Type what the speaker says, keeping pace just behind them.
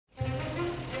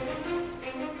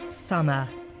Summer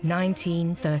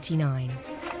 1939.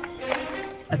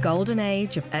 A golden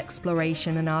age of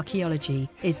exploration and archaeology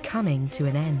is coming to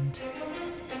an end.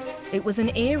 It was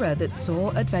an era that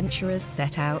saw adventurers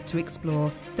set out to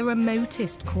explore the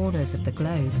remotest corners of the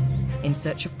globe in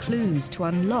search of clues to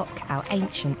unlock our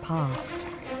ancient past.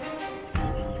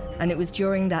 And it was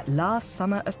during that last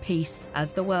summer of peace,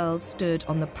 as the world stood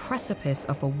on the precipice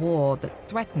of a war that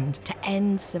threatened to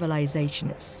end civilization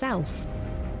itself,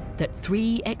 that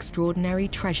three extraordinary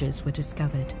treasures were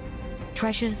discovered.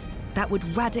 Treasures that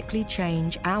would radically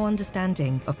change our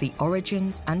understanding of the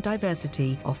origins and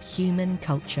diversity of human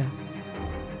culture.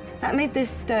 That made this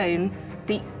stone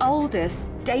the oldest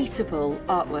datable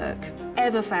artwork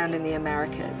ever found in the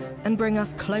Americas. And bring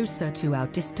us closer to our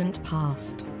distant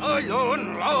past.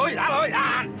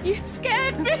 You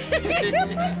scared me!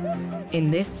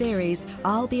 In this series,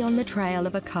 I'll be on the trail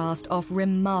of a cast of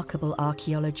remarkable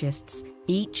archaeologists,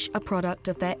 each a product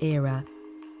of their era.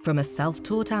 From a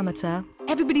self-taught amateur,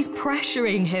 everybody's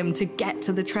pressuring him to get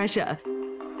to the treasure,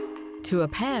 to a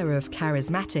pair of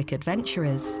charismatic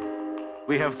adventurers.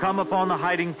 We have come upon the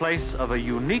hiding place of a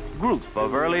unique group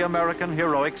of early American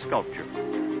heroic sculpture.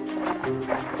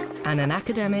 And an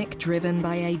academic driven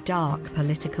by a dark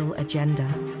political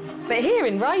agenda. But here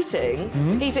in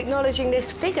writing, he's acknowledging this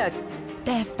figure.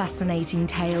 They're fascinating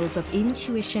tales of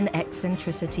intuition,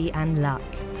 eccentricity, and luck.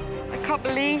 I can't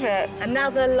believe it. And now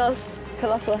the lost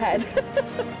colossal head.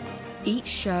 Each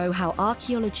show how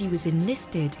archaeology was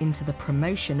enlisted into the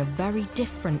promotion of very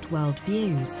different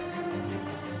worldviews.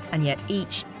 And yet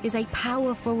each is a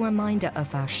powerful reminder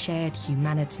of our shared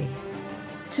humanity.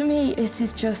 To me, it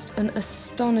is just an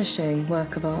astonishing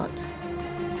work of art.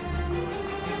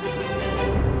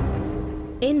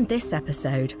 In this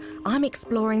episode, I'm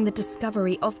exploring the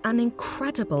discovery of an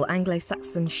incredible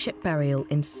Anglo-Saxon ship burial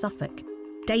in Suffolk,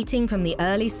 dating from the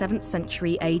early 7th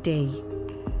century AD.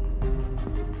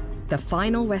 The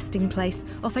final resting place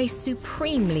of a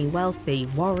supremely wealthy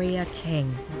warrior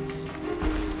king.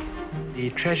 The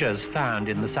treasures found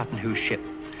in the Sutton Hoo ship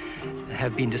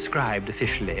have been described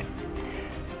officially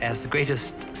as the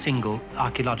greatest single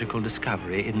archaeological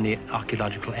discovery in the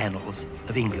archaeological annals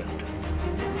of England.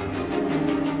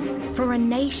 For a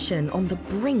nation on the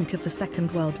brink of the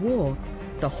Second World War,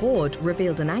 the Hoard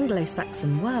revealed an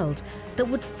Anglo-Saxon world that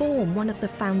would form one of the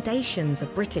foundations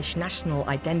of British national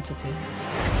identity.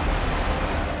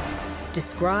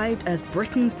 Described as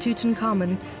Britain's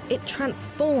Tutankhamun, it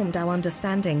transformed our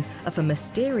understanding of a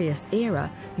mysterious era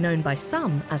known by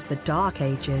some as the Dark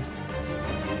Ages.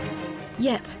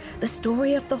 Yet, the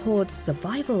story of the Hoard's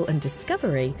survival and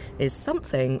discovery is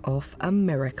something of a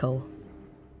miracle.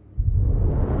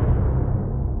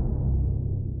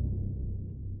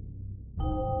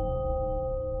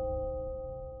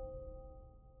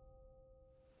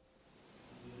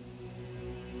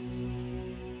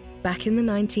 Back in the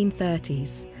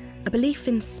 1930s, a belief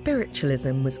in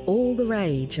spiritualism was all the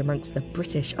rage amongst the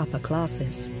British upper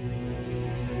classes.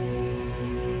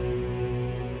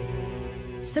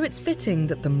 So it's fitting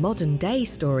that the modern-day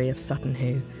story of Sutton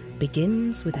Hoo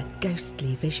begins with a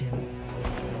ghostly vision.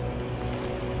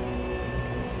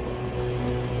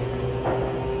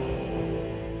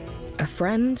 A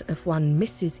friend of one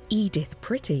Mrs. Edith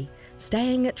Pretty,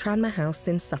 staying at Tranmere House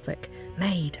in Suffolk,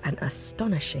 made an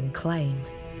astonishing claim.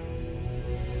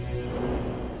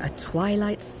 A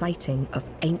twilight sighting of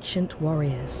ancient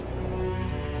warriors,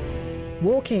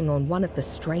 walking on one of the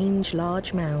strange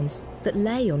large mounds that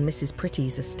lay on Mrs.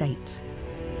 Pretty's estate.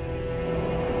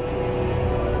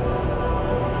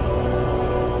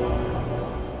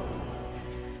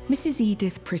 Mrs.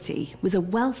 Edith Pretty was a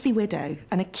wealthy widow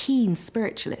and a keen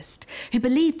spiritualist who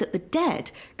believed that the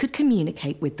dead could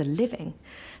communicate with the living.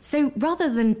 So rather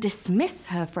than dismiss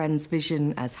her friend's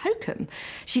vision as hokum,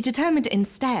 she determined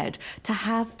instead to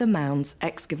have the mounds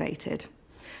excavated.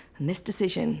 And this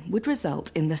decision would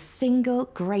result in the single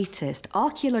greatest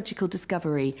archaeological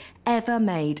discovery ever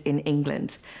made in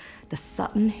England, the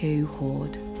Sutton Hoo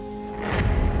Hoard.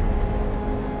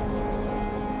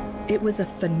 It was a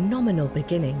phenomenal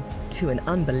beginning to an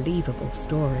unbelievable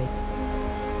story.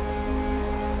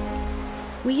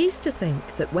 We used to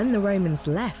think that when the Romans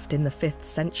left in the 5th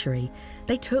century,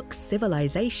 they took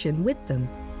civilization with them,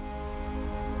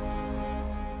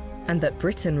 and that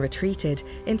Britain retreated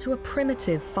into a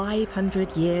primitive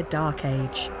 500-year dark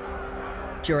age,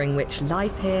 during which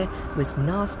life here was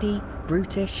nasty,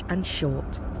 brutish, and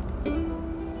short.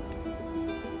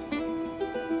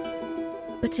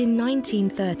 But in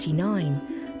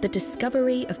 1939, the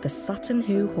discovery of the Sutton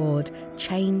Hoo Hoard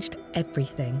changed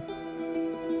everything.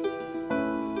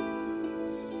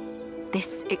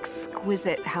 This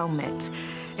exquisite helmet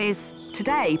is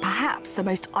today perhaps the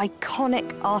most iconic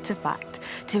artefact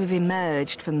to have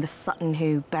emerged from the Sutton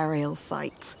Hoo burial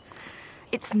site.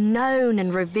 It's known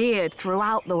and revered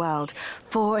throughout the world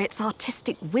for its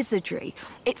artistic wizardry,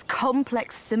 its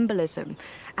complex symbolism,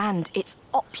 and its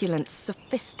opulent,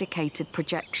 sophisticated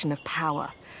projection of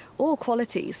power. All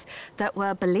qualities that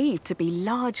were believed to be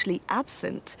largely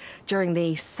absent during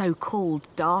the so-called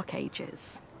Dark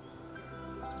Ages.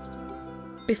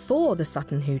 Before the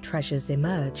Sutton Hoo treasures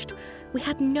emerged, we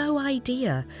had no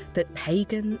idea that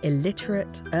pagan,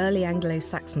 illiterate, early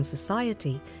Anglo-Saxon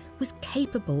society was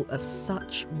capable of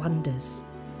such wonders.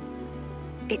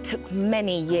 It took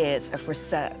many years of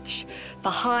research for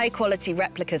high-quality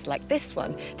replicas like this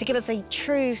one to give us a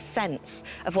true sense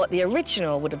of what the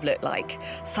original would have looked like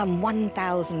some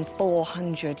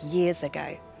 1,400 years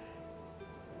ago.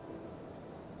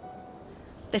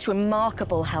 This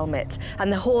remarkable helmet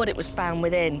and the hoard it was found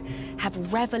within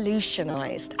have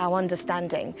revolutionised our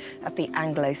understanding of the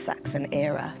Anglo-Saxon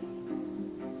era.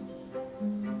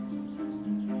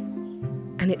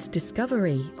 And its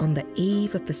discovery on the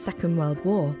eve of the Second World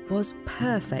War was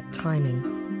perfect timing.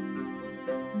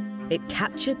 It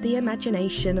captured the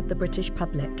imagination of the British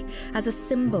public as a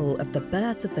symbol of the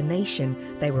birth of the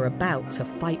nation they were about to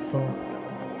fight for.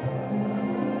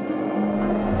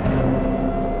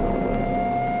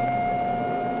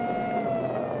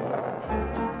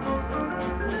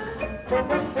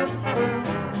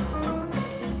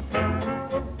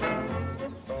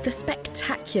 The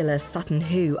spectacular Sutton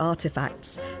Hoo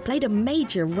artefacts played a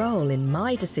major role in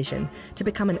my decision to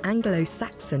become an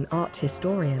Anglo-Saxon art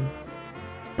historian.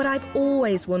 But I've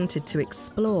always wanted to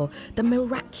explore the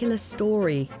miraculous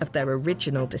story of their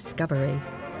original discovery.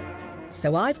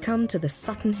 So I've come to the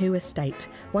Sutton Hoo estate,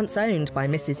 once owned by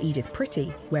Mrs. Edith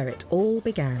Pretty, where it all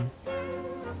began.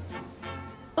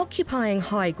 Occupying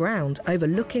high ground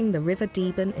overlooking the River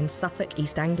Deben in Suffolk,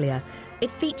 East Anglia,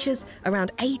 it features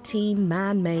around 18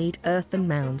 man-made earthen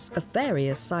mounds of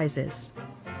various sizes.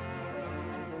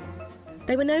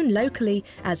 They were known locally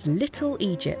as Little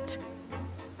Egypt,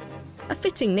 a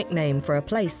fitting nickname for a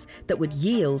place that would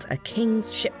yield a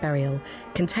king's ship burial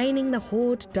containing the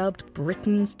hoard dubbed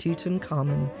Britain's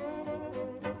Tutankhamun.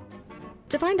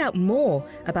 To find out more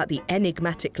about the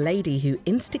enigmatic lady who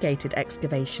instigated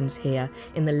excavations here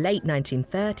in the late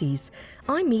 1930s,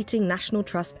 I'm meeting National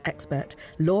Trust expert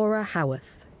Laura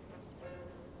Howarth.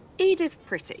 Edith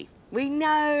Pretty. We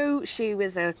know she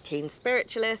was a keen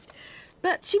spiritualist,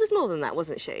 but she was more than that,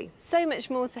 wasn't she? So much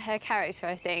more to her character,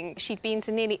 I think. She'd been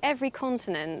to nearly every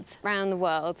continent around the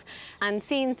world and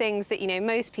seen things that,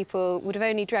 most people would have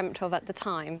only dreamt of at the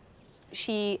time.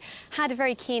 She had a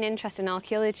very keen interest in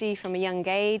archaeology from a young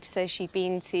age, so she'd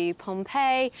been to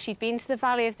Pompeii, she'd been to the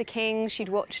Valley of the Kings, she'd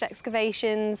watched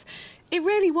excavations. It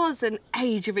really was an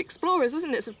age of explorers,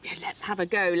 wasn't it? So, let's have a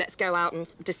go, let's go out and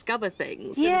discover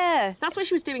things. Yeah. And that's what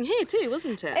she was doing here too,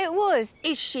 wasn't it? It was.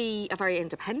 Is she a very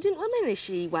independent woman? Is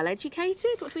she well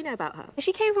educated? What do we know about her?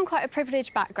 She came from quite a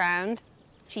privileged background.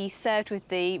 She served with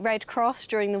the Red Cross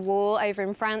during the war over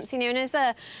in France, and as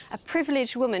a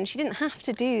privileged woman, she didn't have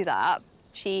to do that.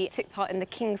 She took part in the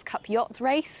King's Cup yacht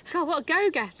race. God, what a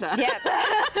go-getter. Yeah.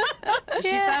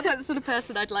 She sounds like the sort of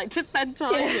person I'd like to spend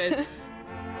time with.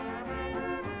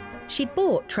 She'd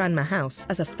bought Tranmere House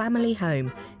as a family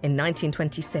home in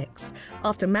 1926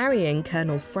 after marrying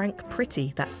Colonel Frank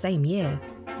Pretty that same year.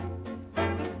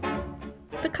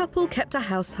 The couple kept a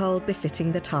household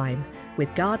befitting the time,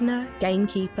 with gardener,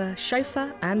 gamekeeper,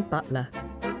 chauffeur and butler.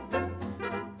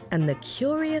 And the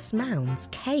curious mounds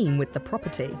came with the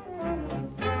property.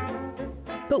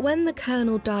 But when the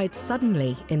Colonel died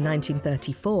suddenly in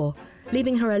 1934,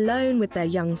 leaving her alone with their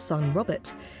young son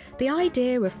Robert, the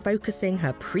idea of focusing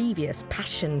her previous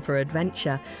passion for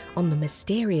adventure on the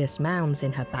mysterious mounds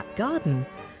in her back garden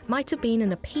might have been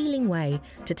an appealing way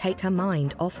to take her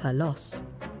mind off her loss.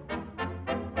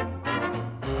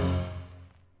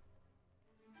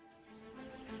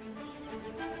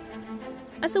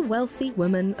 As a wealthy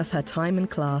woman of her time and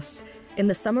class, in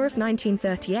the summer of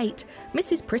 1938,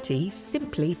 Mrs. Pretty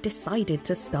simply decided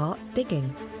to start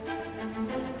digging.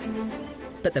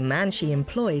 But the man she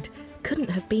employed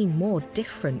couldn't have been more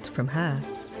different from her.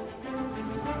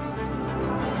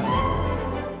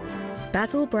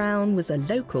 Basil Brown was a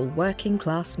local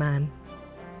working-class man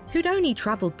who'd only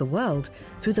travelled the world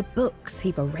through the books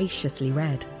he voraciously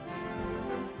read.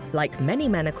 Like many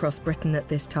men across Britain at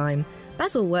this time,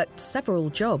 Basil worked several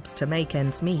jobs to make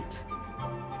ends meet.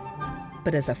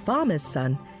 But as a farmer's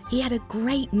son, he had a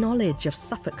great knowledge of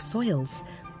Suffolk soils,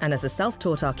 and as a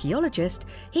self-taught archaeologist,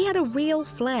 he had a real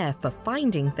flair for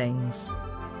finding things.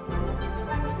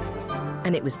 And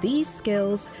And it was these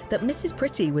skills that Mrs.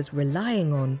 Pretty was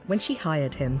relying on when she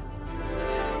hired him.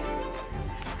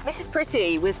 Mrs.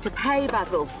 Pretty was to pay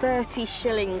Basil 30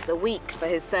 shillings a week for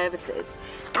his services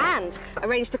and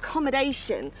arranged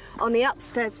accommodation on the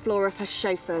upstairs floor of her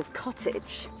chauffeur's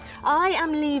cottage. "I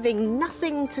am leaving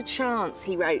nothing to chance,"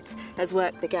 he wrote as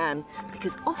work began,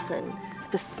 because often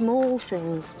the small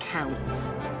things count.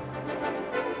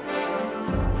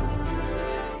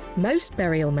 Most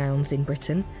burial mounds in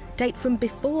Britain date from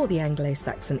before the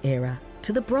Anglo-Saxon era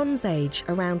to the Bronze Age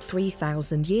around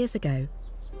 3,000 years ago,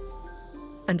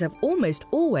 and have almost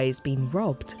always been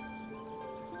robbed.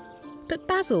 But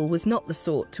Basil was not the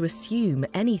sort to assume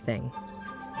anything.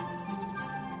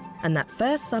 And that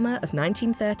first summer of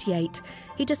 1938,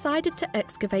 he decided to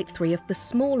excavate 3 of the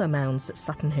smaller mounds at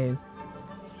Sutton Hoo,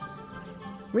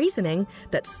 reasoning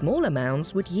that smaller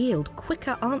mounds would yield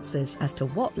quicker answers as to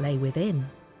what lay within.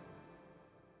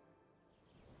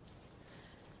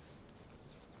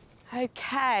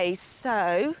 OK,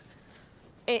 so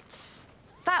it's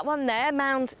that one there,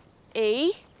 Mound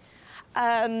E,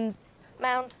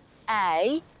 Mound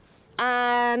A,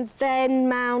 and then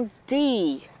Mound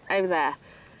D over there.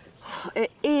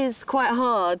 It is quite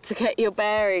hard to get your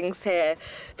bearings here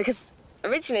because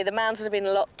originally the mounds would have been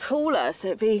a lot taller, so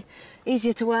it'd be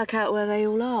easier to work out where they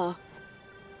all are.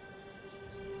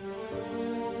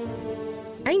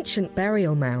 Ancient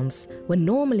burial mounds were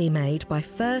normally made by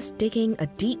first digging a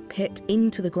deep pit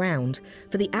into the ground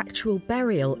for the actual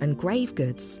burial and grave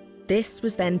goods. This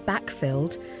was then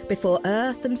backfilled before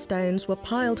earth and stones were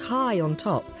piled high on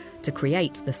top to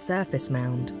create the surface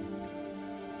mound.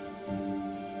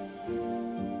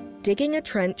 Digging a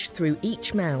trench through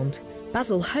each mound,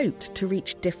 Basil hoped to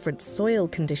reach different soil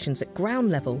conditions at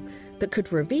ground level that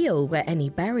could reveal where any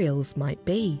burials might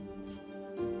be.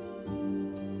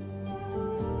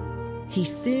 He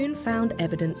soon found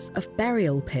evidence of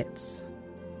burial pits.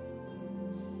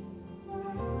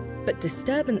 But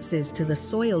disturbances to the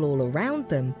soil all around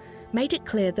them made it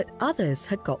clear that others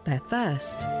had got there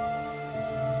first.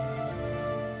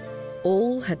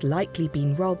 All had likely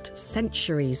been robbed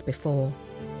centuries before.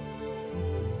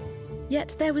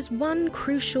 Yet there was one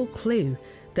crucial clue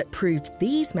that proved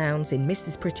these mounds in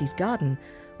Mrs. Pretty's garden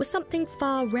were something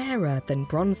far rarer than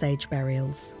Bronze Age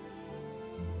burials.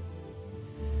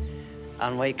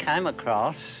 And we came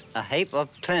across a heap of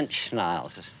clinch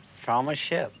snails from a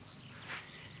ship.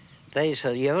 These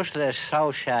are usually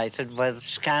associated with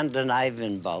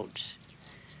Scandinavian boats.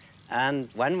 And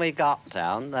when we got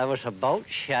down, there was a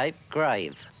boat-shaped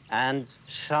grave, and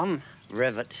some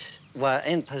rivets were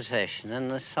in position in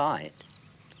the side.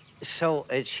 So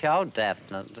it showed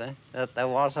definitely that there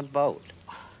was a boat.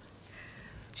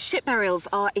 Ship burials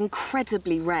are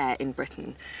incredibly rare in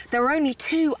Britain. There are only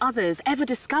 2 others ever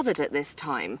discovered at this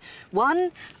time.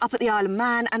 One up at the Isle of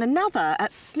Man and another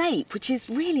at Snape, which is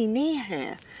really near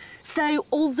here. So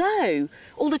although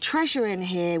all the treasure in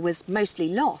here was mostly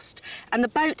lost and the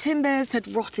boat timbers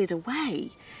had rotted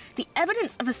away, the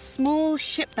evidence of a small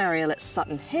ship burial at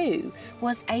Sutton Hoo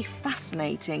was a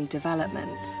fascinating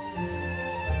development.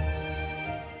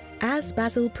 As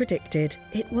Basil predicted,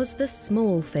 it was the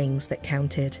small things that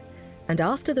counted. And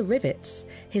after the rivets,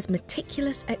 his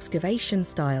meticulous excavation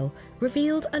style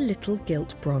revealed a little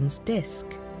gilt bronze disc,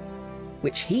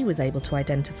 which he was able to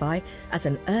identify as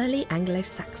an early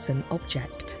Anglo-Saxon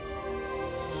object.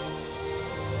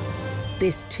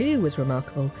 This too was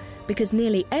remarkable because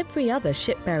nearly every other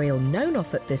ship burial known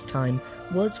of at this time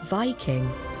was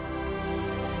Viking.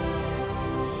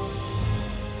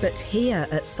 But here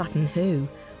at Sutton Hoo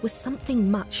was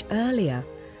something much earlier,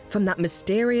 from that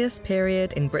mysterious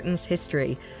period in Britain's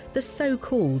history, the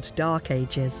so-called Dark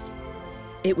Ages.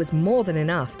 It was more than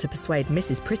enough to persuade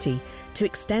Mrs. Pretty to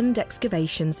extend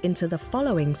excavations into the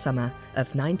following summer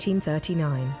of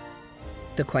 1939.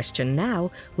 The question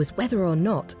now was whether or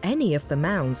not any of the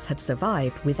mounds had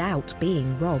survived without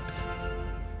being robbed.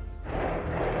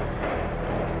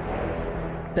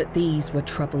 But these were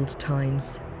troubled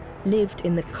times, lived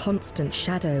in the constant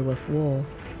shadow of war.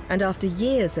 And after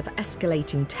years of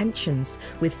escalating tensions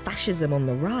with fascism on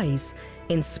the rise,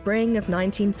 in spring of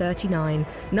 1939,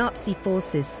 Nazi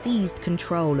forces seized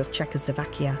control of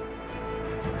Czechoslovakia.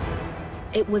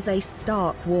 It was a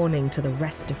stark warning to the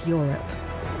rest of Europe.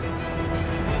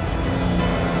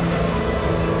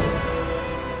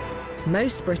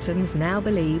 Most Britons now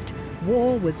believed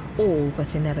war was all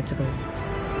but inevitable.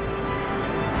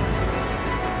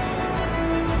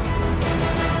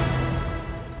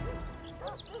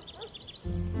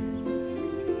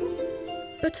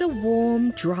 But a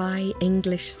warm, dry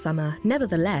English summer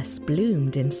nevertheless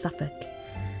bloomed in Suffolk.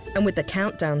 And with the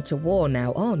countdown to war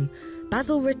now on,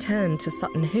 Basil returned to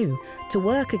Sutton Hoo to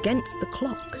work against the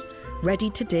clock, ready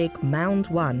to dig Mound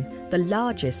 1, the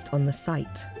largest on the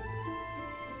site.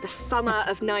 The summer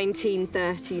of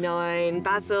 1939,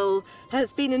 Basil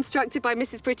has been instructed by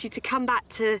Mrs. Britty to come back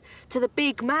to the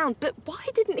big mound, but why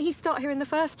didn't he start here in the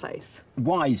first place?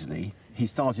 Wisely, he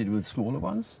started with smaller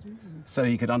ones, so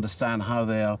he could understand how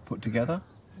they are put together.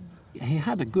 He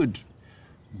had a good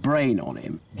brain on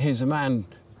him. He's a man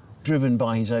driven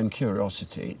by his own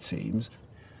curiosity, it seems.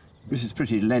 Mrs.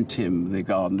 Britty lent him the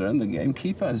gardener and the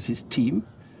gamekeeper as his team,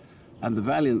 and the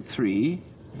valiant three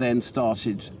then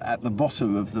started at the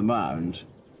bottom of the mound.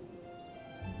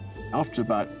 After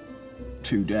about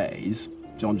 2 days,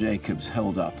 John Jacobs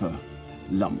held up a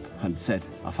lump and said,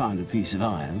 "I found a piece of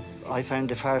iron." I found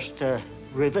the first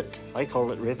rivet. I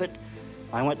call it rivet.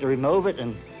 I went to remove it,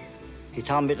 and he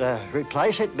told me to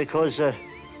replace it because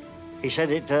he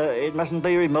said it mustn't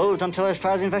be removed until there's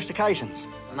further investigations.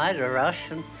 I made a rush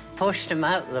and pushed him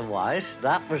out of the way.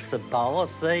 That was the bow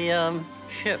of the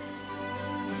ship.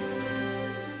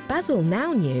 Basil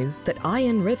now knew that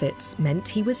iron rivets meant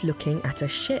he was looking at a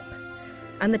ship,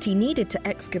 and that he needed to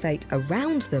excavate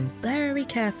around them very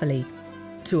carefully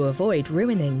to avoid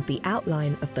ruining the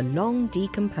outline of the long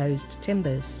decomposed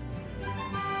timbers.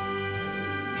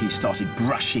 He started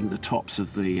brushing the tops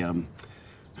of the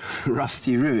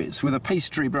rusty rivets with a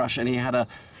pastry brush, and he had a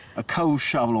coal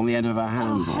shovel on the end of a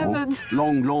handle. Oh, heavens.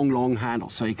 Long handle,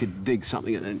 so he could dig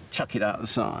something and then chuck it out the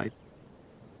side.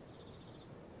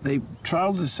 They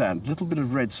trialled the sand, a little bit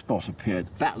of red spot appeared.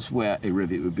 That's where a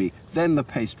rivet would be. Then the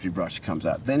pastry brush comes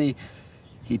out. Then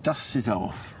he dusts it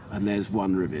off, and there's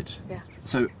one rivet. Yeah.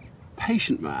 So,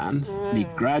 patient man, he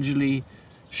gradually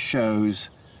shows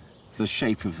the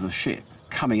shape of the ship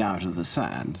coming out of the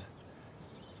sand.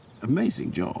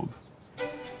 Amazing job.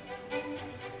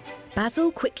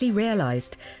 Basil quickly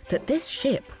realised that this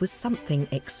ship was something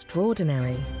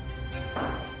extraordinary.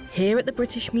 Here at the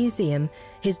British Museum,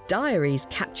 his diaries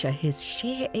capture his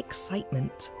sheer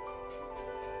excitement.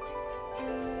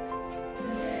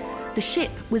 The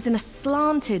ship was in a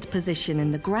slanted position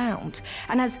in the ground,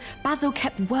 and as Basil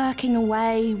kept working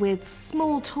away with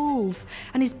small tools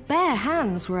and his bare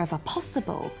hands wherever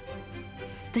possible,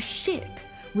 the ship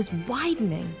was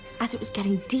widening as it was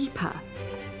getting deeper.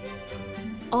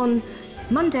 On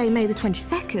Monday, May the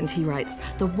 22nd, he writes,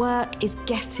 "The work is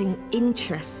getting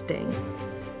interesting.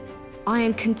 I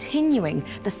am continuing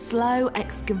the slow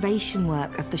excavation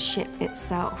work of the ship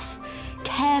itself,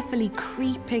 carefully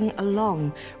creeping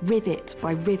along rivet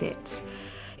by rivet.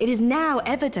 It is now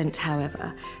evident,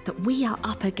 however, that we are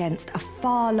up against a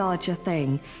far larger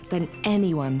thing than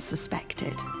anyone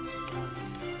suspected."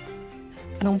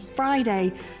 And on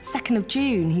Friday, 2nd of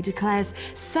June, he declares,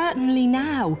 "Certainly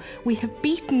now we have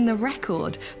beaten the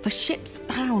record for ships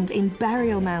found in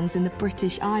burial mounds in the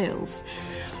British Isles.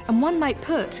 And one might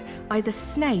put either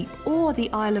Snape or the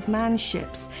Isle of Man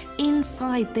ships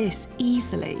inside this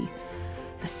easily.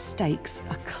 The stakes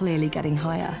are clearly getting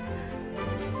higher."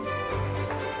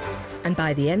 And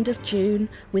by the end of June,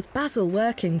 with Basil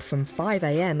working from 5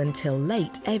 a.m. until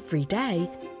late every day,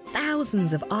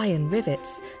 thousands of iron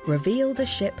rivets revealed a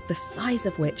ship the size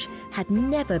of which had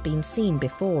never been seen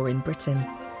before in Britain.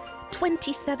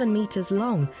 27 metres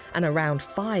long and around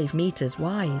 5 metres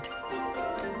wide.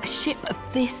 A ship of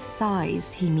this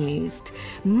size, he mused,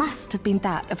 must have been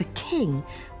that of a king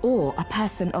or a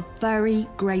person of very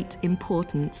great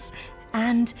importance,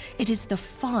 and it is the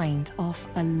find of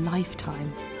a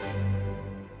lifetime.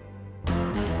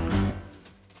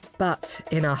 But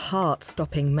in a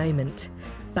heart-stopping moment,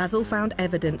 Basil found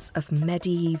evidence of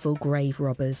medieval grave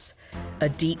robbers, a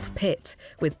deep pit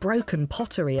with broken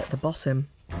pottery at the bottom.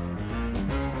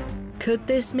 Could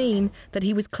this mean that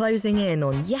he was closing in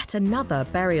on yet another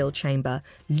burial chamber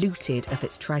looted of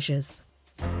its treasures?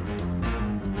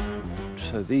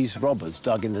 So these robbers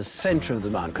dug in the centre of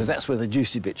the mound, because that's where the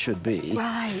juicy bit should be.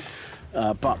 Right.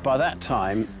 But by that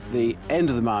time, the end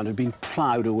of the mound had been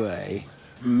ploughed away,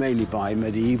 mainly by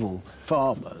medieval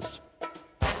farmers.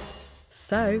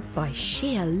 So, by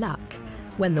sheer luck,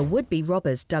 when the would-be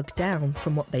robbers dug down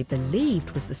from what they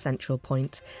believed was the central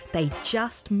point, they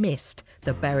just missed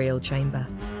the burial chamber.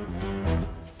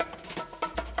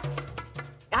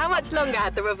 How much longer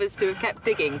had the robbers to have kept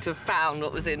digging to have found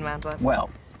what was in Mound 1? Well,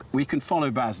 we can follow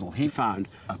Basil. He found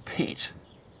a pit,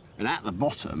 and at the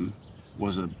bottom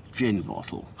was a gin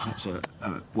bottle. It's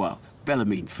well,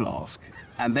 Bellarmine flask.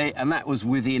 And that was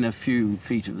within a few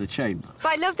feet of the chamber.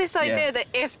 But I love this idea that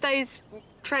if those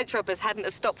trench robbers hadn't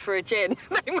have stopped for a gin,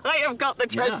 they might have got the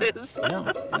treasures.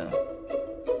 Yeah.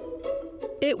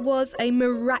 It was a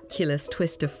miraculous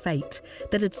twist of fate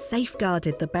that had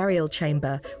safeguarded the burial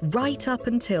chamber right up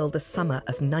until the summer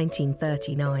of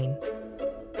 1939.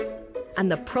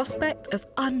 And the prospect of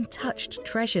untouched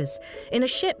treasures in a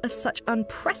ship of such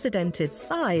unprecedented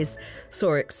size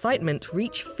saw excitement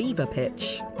reach fever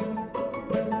pitch.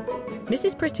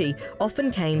 Mrs. Pretty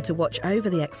often came to watch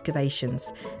over the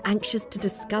excavations, anxious to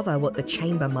discover what the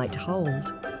chamber might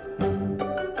hold.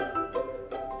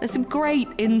 There's some great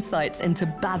insights into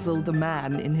Basil the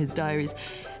man in his diaries.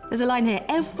 There's a line here: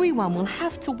 everyone will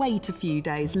have to wait a few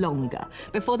days longer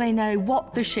before they know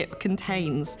what the ship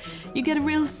contains. You get a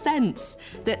real sense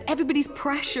that everybody's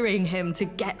pressuring him to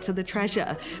get to the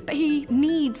treasure, but he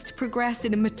needs to progress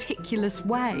in a meticulous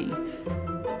way.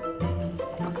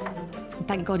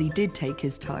 Thank God he did take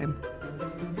his time.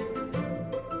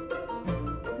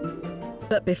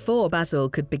 But before Basil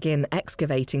could begin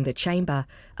excavating the chamber,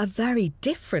 a very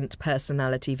different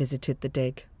personality visited the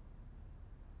dig.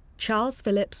 Charles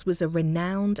Phillips was a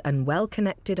renowned and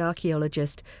well-connected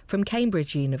archaeologist from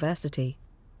Cambridge University.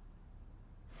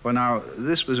 Well, now,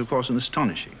 this was, of course, an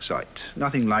astonishing sight.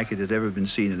 Nothing like it had ever been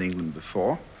seen in England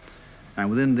before. And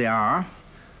within the hour,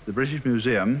 the British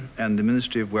Museum and the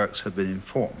Ministry of Works had been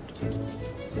informed.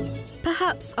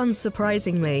 Perhaps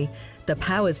unsurprisingly, the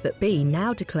powers that be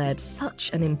now declared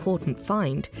such an important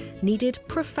find needed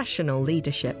professional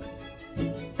leadership.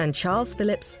 And Charles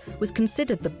Phillips was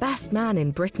considered the best man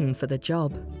in Britain for the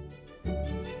job.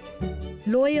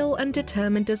 Loyal and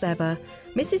determined as ever,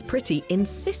 Mrs. Pretty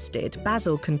insisted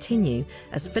Basil continue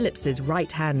as Phillips's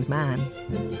right-hand man.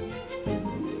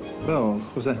 Well,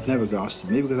 of course, that never gassed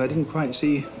me because I didn't quite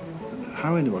see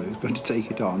how anybody was going to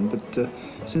take it on. But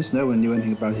since no one knew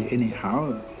anything about it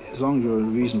anyhow, as long as you're a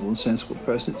reasonable and sensible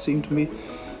person, it seemed to me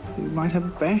you might have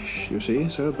a bash, you see.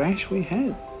 So a bash we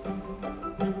had.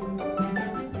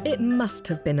 It must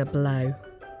have been a blow.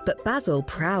 But Basil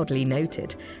proudly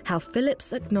noted how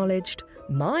Phillips acknowledged,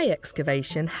 "My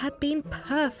excavation had been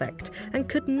perfect and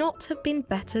could not have been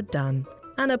better done,"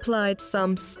 and applied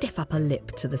some stiff upper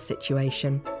lip to the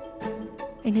situation.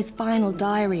 In his final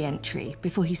diary entry,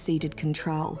 before he ceded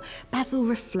control, Basil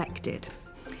reflected.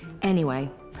 "Anyway,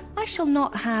 I shall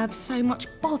not have so much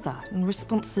bother and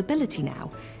responsibility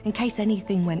now, in case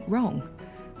anything went wrong.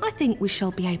 I think we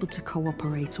shall be able to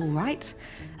cooperate all right.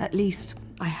 At least,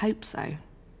 I hope so."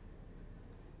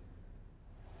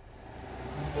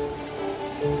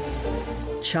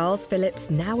 Charles Phillips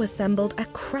now assembled a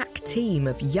crack team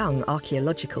of young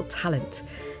archaeological talent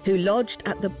who lodged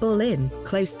at the Bull Inn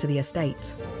close to the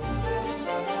estate.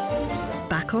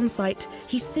 Back on site,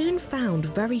 he soon found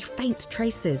very faint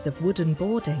traces of wooden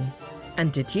boarding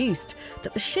and deduced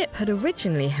that the ship had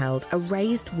originally held a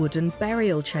raised wooden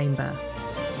burial chamber.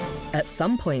 At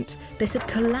some point, this had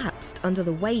collapsed under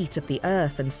the weight of the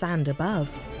earth and sand above.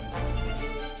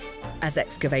 As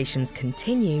excavations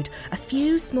continued, a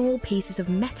few small pieces of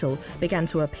metal began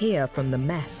to appear from the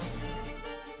mess.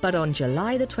 But on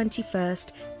July the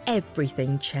 21st,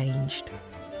 everything changed.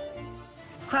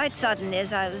 Quite suddenly,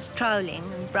 as I was troweling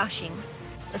and brushing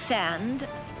the sand,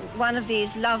 one of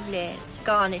these lovely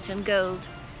garnet and gold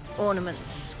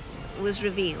ornaments was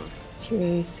revealed. Do you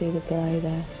really see the glow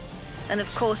there? And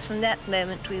of course, from that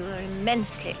moment, we were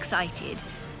immensely excited.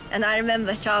 And I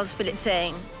remember Charles Phillips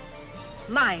saying,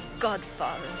 "My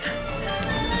godfathers."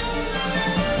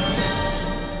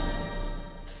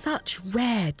 Such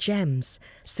rare gems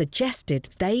suggested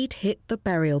they'd hit the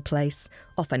burial place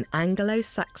of an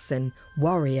Anglo-Saxon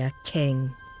warrior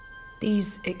king.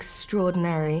 These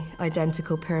extraordinary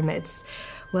identical pyramids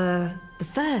were the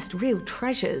first real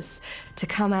treasures to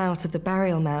come out of the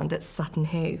burial mound at Sutton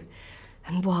Hoo.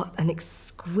 And what an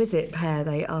exquisite pair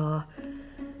they are.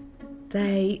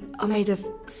 They are made of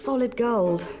solid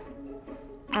gold,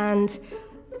 and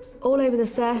all over the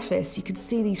surface you could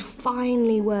see these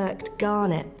finely worked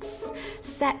garnets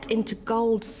set into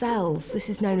gold cells. This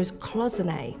is known as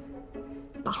cloisonne.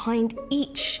 Behind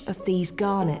each of these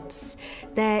garnets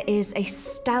there is a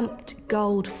stamped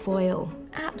gold foil,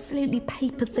 absolutely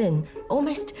paper thin,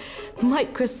 almost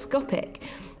microscopic.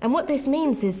 And what this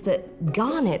means is that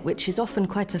garnet, which is often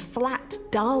quite a flat,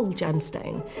 dull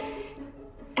gemstone,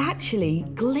 actually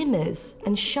glimmers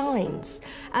and shines.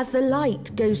 As the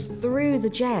light goes through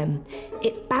the gem,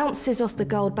 it bounces off the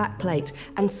gold backplate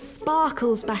and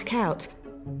sparkles back out.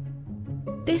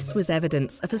 This was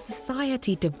evidence of a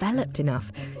society developed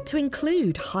enough to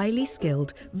include highly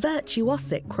skilled,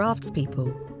 virtuosic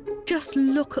craftspeople. Just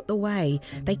look at the way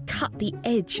they cut the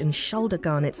edge and shoulder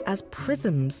garnets as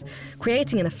prisms,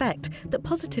 creating an effect that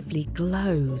positively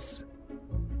glows.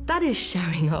 That is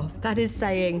showing off. That is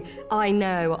saying, I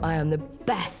know I am the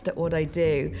best at what I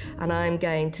do, and I'm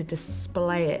going to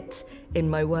display it in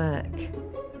my work.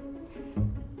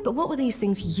 But what were these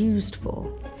things used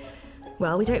for?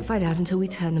 Well, we don't find out until we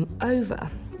turn them over,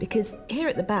 because here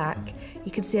at the back,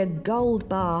 you can see a gold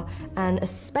bar and a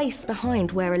space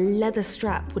behind where a leather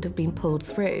strap would have been pulled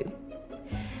through.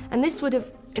 And this would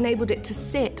have enabled it to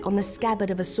sit on the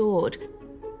scabbard of a sword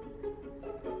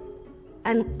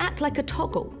and act like a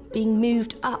toggle, being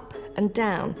moved up and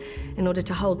down in order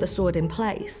to hold the sword in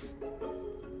place.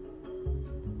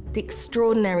 The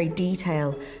extraordinary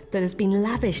detail that has been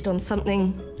lavished on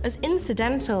something as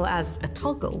incidental as a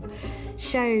toggle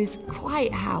shows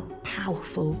quite how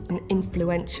powerful and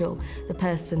influential the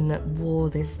person that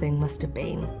wore this thing must have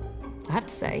been. I have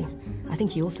to say, I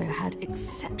think he also had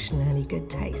exceptionally good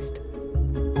taste.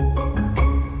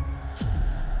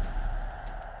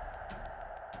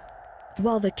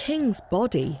 While the king's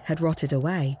body had rotted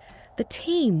away, the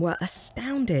team were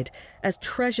astounded as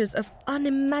treasures of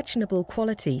unimaginable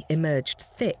quality emerged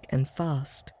thick and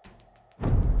fast.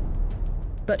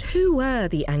 But who were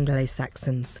the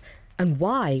Anglo-Saxons, and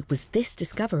why was this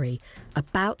discovery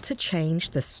about to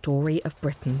change the story of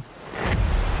Britain?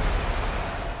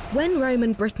 When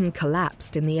Roman Britain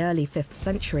collapsed in the early 5th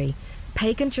century,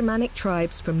 pagan Germanic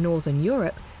tribes from northern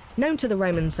Europe, known to the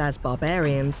Romans as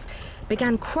barbarians,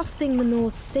 began crossing the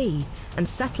North Sea and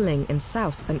settling in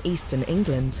south and eastern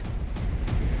England.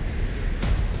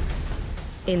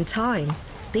 In time,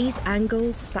 these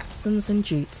Angles, Saxons and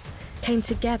Jutes came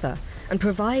together and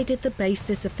provided the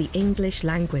basis of the English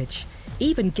language,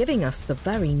 even giving us the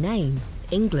very name,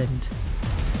 England.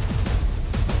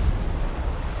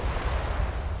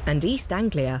 And East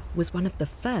Anglia was one of the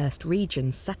first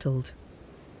regions settled.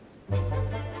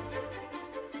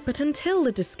 But until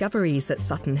the discoveries at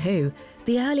Sutton Hoo,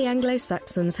 the early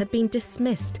Anglo-Saxons had been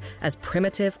dismissed as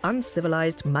primitive,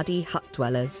 uncivilized, muddy hut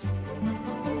dwellers.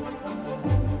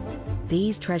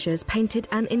 These treasures painted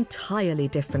an entirely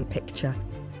different picture.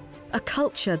 A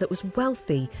culture that was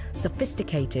wealthy,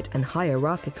 sophisticated and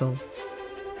hierarchical.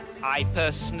 I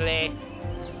personally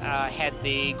had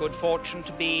the good fortune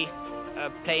to be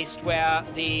placed where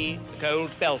the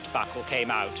gold belt buckle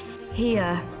came out.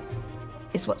 Here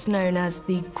is what's known as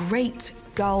the Great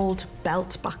Gold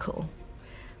Belt Buckle.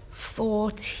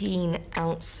 14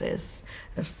 ounces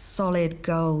of solid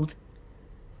gold.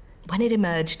 When it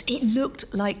emerged, it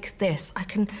looked like this. I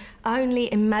can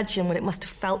only imagine what it must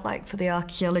have felt like for the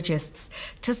archaeologists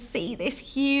to see this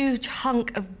huge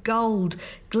hunk of gold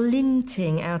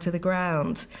glinting out of the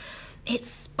ground. It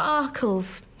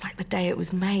sparkles like the day it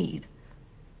was made.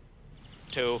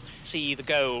 To see the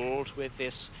gold with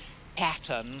this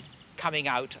pattern coming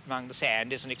out among the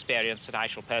sand is an experience that I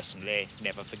shall personally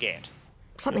never forget.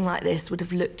 Something like this would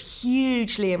have looked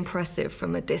hugely impressive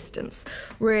from a distance,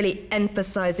 really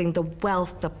emphasizing the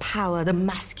wealth, the power, the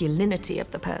masculinity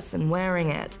of the person wearing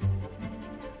it.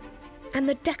 And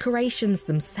the decorations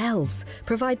themselves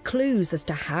provide clues as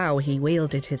to how he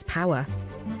wielded his power.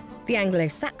 The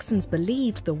Anglo-Saxons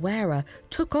believed the wearer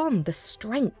took on the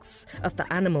strengths of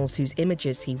the animals whose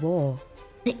images he wore.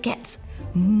 It gets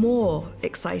more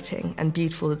exciting and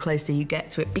beautiful the closer you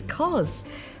get to it, because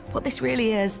what this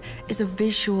really is a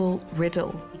visual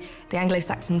riddle. The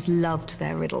Anglo-Saxons loved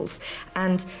their riddles,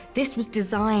 and this was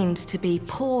designed to be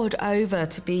pored over,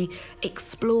 to be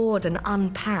explored and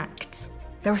unpacked.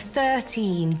 There are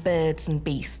 13 birds and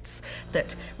beasts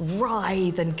that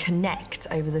writhe and connect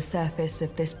over the surface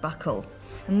of this buckle.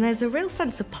 And there's a real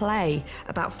sense of play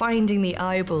about finding the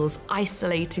eyeballs,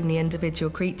 isolating the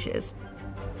individual creatures.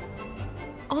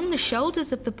 On the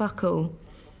shoulders of the buckle,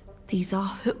 these are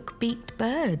hook-beaked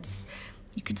birds.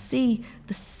 You could see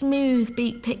the smooth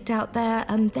beak picked out there,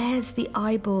 and there's the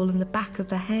eyeball in the back of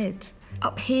the head.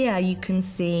 Up here you can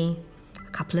see a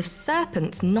couple of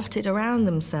serpents knotted around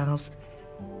themselves.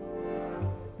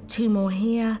 2 more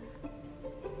here.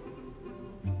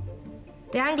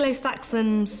 The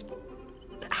Anglo-Saxons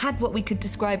had what we could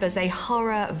describe as a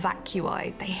horror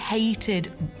vacui. They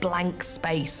hated blank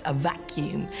space, a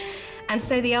vacuum. And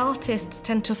so the artists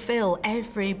tend to fill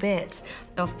every bit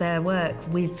of their work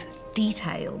with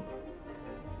detail.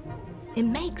 It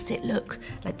makes it look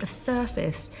like the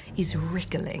surface is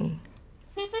wriggling.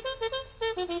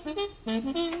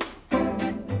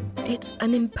 It's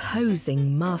an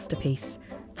imposing masterpiece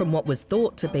from what was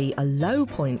thought to be a low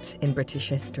point in British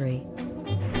history.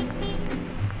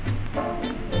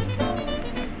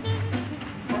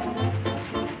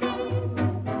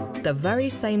 The very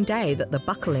same day that the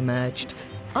buckle emerged,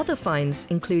 other finds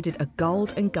included a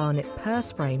gold and garnet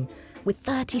purse frame with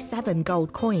 37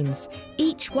 gold coins,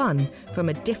 each one from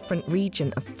a different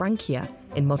region of Francia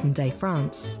in modern-day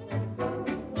France.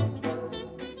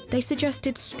 They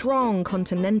suggested strong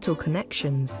continental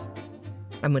connections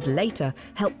and would later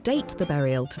help date the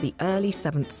burial to the early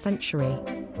 7th century.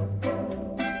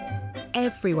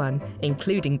 Everyone,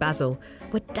 including Basil,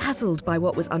 were dazzled by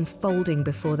what was unfolding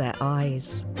before their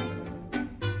eyes.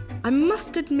 I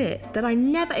must admit that I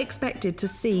never expected to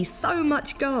see so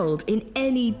much gold in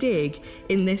any dig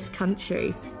in this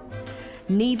country.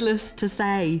 Needless to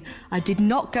say, I did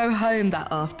not go home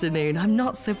that afternoon. I'm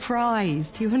not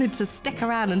surprised. He wanted to stick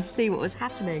around and see what was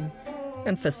happening.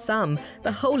 And for some,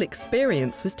 the whole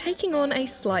experience was taking on a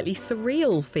slightly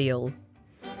surreal feel.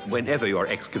 Whenever you're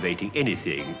excavating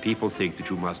anything, people think that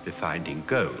you must be finding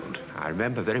gold. I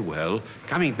remember very well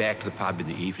coming back to the pub in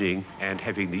the evening and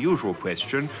having the usual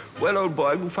question, "Well, old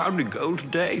boy, have you found any gold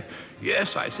today?"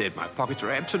 "Yes," I said, "my pockets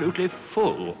are absolutely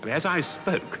full." And as I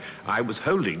spoke, I was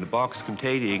holding the box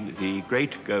containing the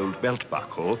great gold belt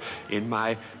buckle in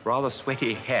my rather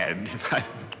sweaty hand in my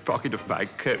pocket of my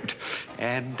coat,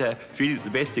 and feeling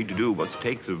the best thing to do was to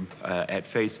take them at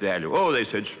face value. "Oh," they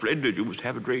said, "splendid, you must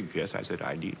have a drink." Yes, I said,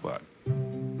 "I need one."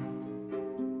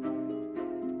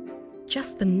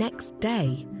 Just the next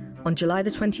day, on July the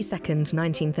 22nd,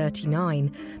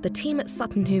 1939, the team at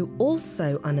Sutton Hoo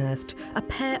also unearthed a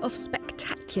pair of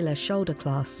spectacular shoulder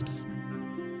clasps.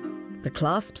 The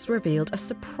clasps revealed a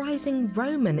surprising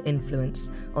Roman influence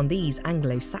on these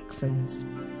Anglo-Saxons.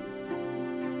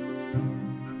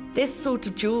 This sort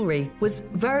of jewellery was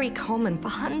very common for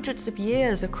hundreds of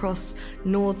years across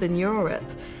Northern Europe,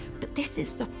 but this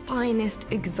is the finest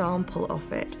example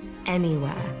of it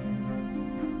anywhere.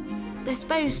 They're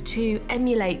supposed to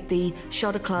emulate the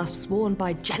shoulder clasps worn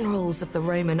by generals of the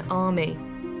Roman army.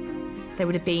 They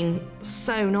would have been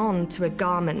sewn on to a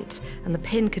garment, and the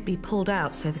pin could be pulled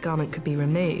out so the garment could be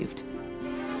removed.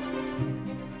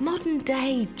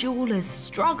 Modern-day jewellers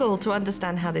struggle to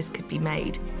understand how this could be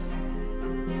made.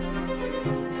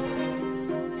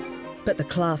 But the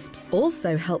clasps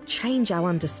also help change our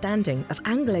understanding of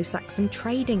Anglo-Saxon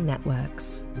trading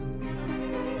networks.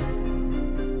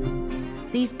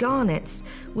 These garnets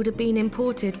would have been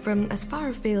imported from as far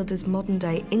afield as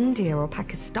modern-day India or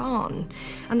Pakistan,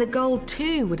 and the gold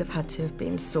too would have had to have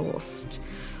been sourced.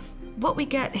 What we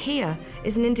get here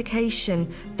is an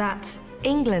indication that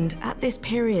England at this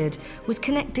period was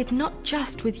connected not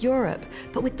just with Europe,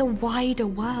 but with the wider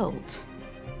world.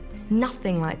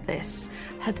 Nothing like this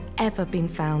had ever been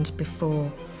found before,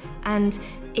 and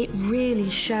it really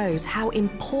shows how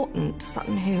important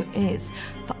Sutton Hoo is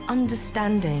for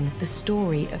understanding the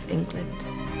story of England.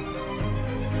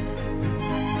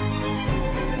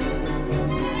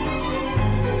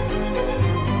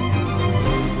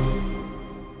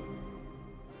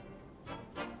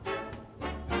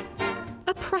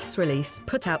 A press release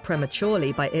put out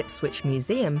prematurely by Ipswich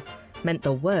Museum meant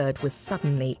the word was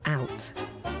suddenly out.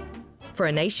 For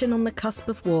a nation on the cusp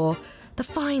of war, the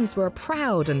finds were a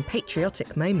proud and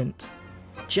patriotic moment.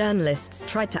 Journalists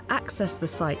tried to access the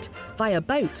site via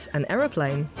boat and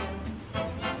aeroplane.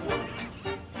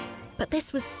 But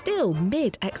this was still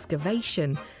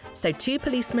mid-excavation, so 2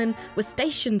 policemen were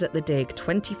stationed at the dig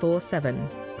 24/7.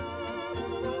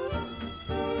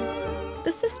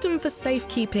 The system for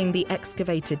safekeeping the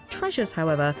excavated treasures,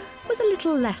 however, was a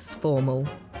little less formal.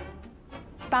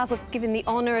 Basil's given the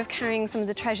honour of carrying some of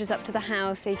the treasures up to the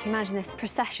house, so you can imagine this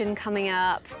procession coming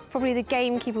up. Probably the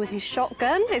gamekeeper with his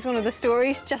shotgun is one of the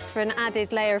stories, just for an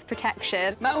added layer of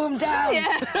protection. Mow them down!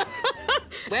 Yeah.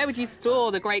 Where would you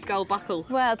store the great gold buckle?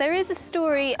 Well, there is a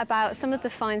story about some of the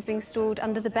finds being stored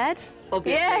under the bed.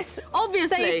 Obviously. Yes,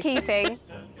 obviously. Safekeeping.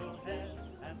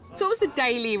 So what was the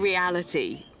daily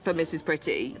reality for Mrs.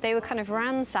 Pretty? They were kind of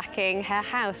ransacking her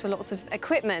house for lots of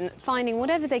equipment, finding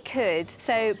whatever they could.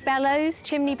 So bellows,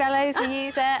 chimney bellows, we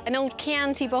use it, an old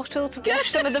Chianti bottle to wash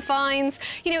some of the finds.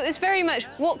 You know, it was very much,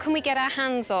 what can we get our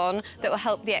hands on that will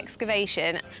help the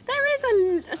excavation? There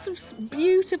is a sort of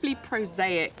beautifully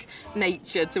prosaic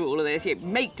nature to all of this. You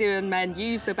make do and men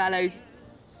use the bellows.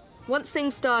 Once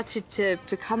things started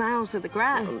to come out of the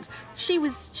ground, she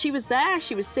was there,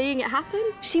 she was seeing it happen.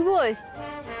 She was.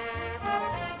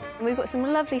 We've got some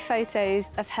lovely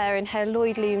photos of her in her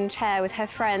Lloyd loom chair with her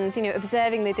friends, you know,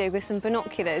 observing the dig with some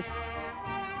binoculars.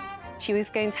 She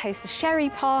was going to host a sherry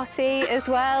party as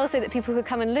well, so that people could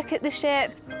come and look at the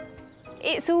ship.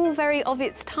 It's all very of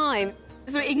its time.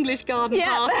 It's an English garden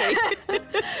party.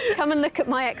 Come and look at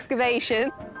my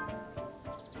excavation.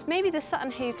 Maybe the Sutton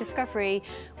Hoo discovery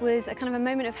was a kind of a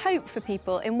moment of hope for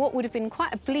people in what would have been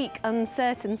quite a bleak,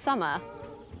 uncertain summer.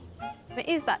 It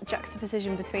is that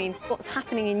juxtaposition between what's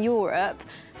happening in Europe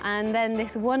and then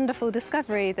this wonderful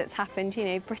discovery that's happened, you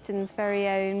know, Britain's very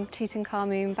own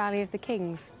Tutankhamun Valley of the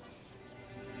Kings.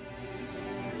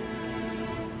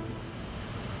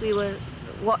 We were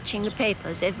watching the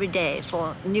papers every day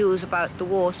for news about the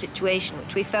war situation,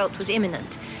 which we felt was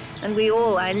imminent. And we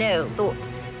all, I know, thought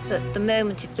that the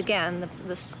moment it began,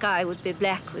 the sky would be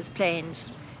black with planes,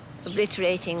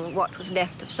 obliterating what was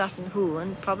left of Sutton Hoo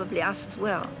and probably us as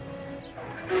well.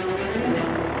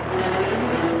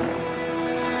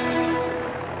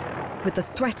 With the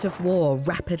threat of war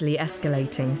rapidly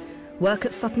escalating, work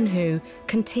at Sutton Hoo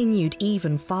continued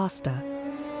even faster.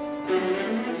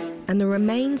 And the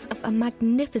remains of a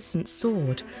magnificent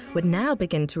sword would now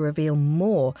begin to reveal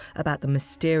more about the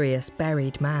mysterious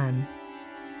buried man.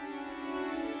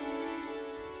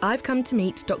 I've come to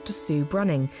meet Dr. Sue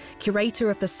Brunning, curator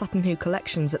of the Sutton Hoo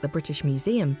collections at the British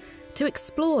Museum, to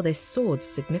explore this sword's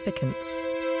significance.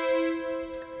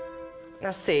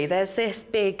 Now, Sue, there's this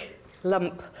big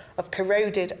lump of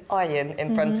corroded iron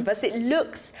in front of us. It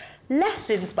looks less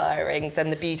inspiring than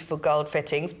the beautiful gold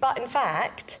fittings, but in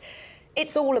fact,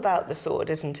 it's all about the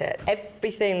sword, isn't it?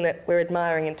 Everything that we're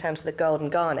admiring in terms of the gold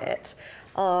and garnet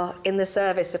are in the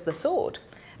service of the sword.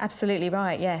 Absolutely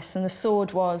right, yes. And the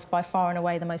sword was by far and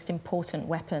away the most important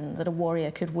weapon that a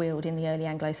warrior could wield in the early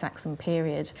Anglo-Saxon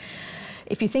period.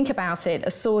 If you think about it,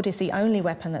 a sword is the only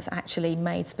weapon that's actually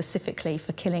made specifically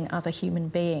for killing other human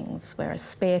beings, whereas a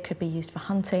spear could be used for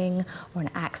hunting, or an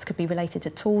axe could be related to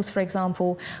tools, for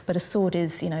example, but a sword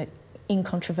is, you know,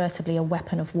 incontrovertibly a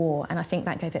weapon of war, and I think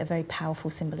that gave it a very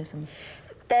powerful symbolism.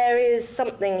 There is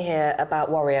something here about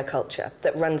warrior culture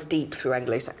that runs deep through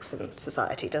Anglo-Saxon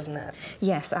society, doesn't it?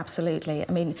 Yes, absolutely.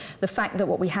 I mean, the fact that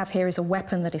what we have here is a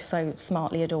weapon that is so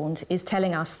smartly adorned is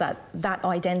telling us that that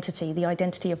identity, the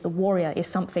identity of the warrior, is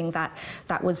something that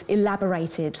was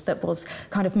elaborated, that was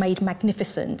kind of made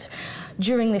magnificent.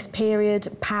 During this period,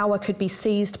 power could be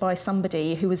seized by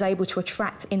somebody who was able to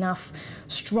attract enough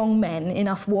strong men,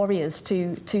 enough warriors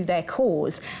to their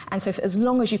cause. And so as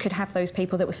long as you could have those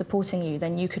people that were supporting you,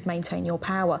 then you could maintain your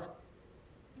power.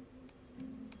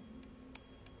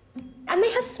 And they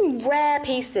have some rare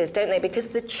pieces, don't they? Because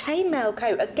the chainmail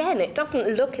coat, again, it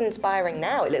doesn't look inspiring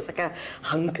now. It looks like a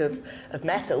hunk of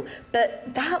metal,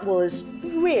 but that was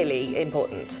really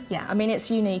important. Yeah, I mean,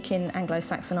 it's unique in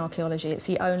Anglo-Saxon archaeology. It's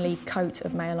the only coat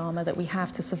of mail armour that we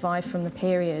have to survive from the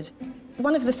period.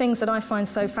 One of the things that I find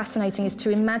so fascinating is to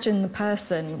imagine the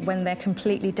person when they're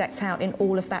completely decked out in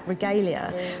all of that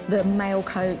regalia. The mail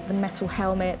coat, the metal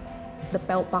helmet, the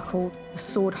belt buckle, the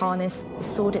sword harness, the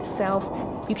sword itself.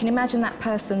 You can imagine that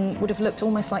person would have looked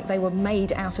almost like they were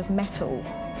made out of metal,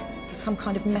 some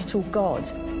kind of metal god.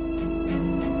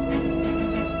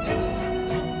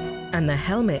 And the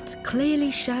helmet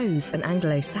clearly shows an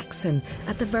Anglo-Saxon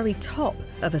at the very top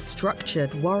of a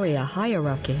structured warrior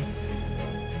hierarchy.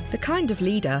 The kind of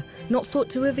leader not thought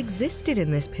to have existed in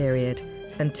this period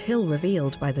until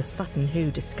revealed by the Sutton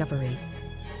Hoo discovery.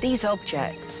 These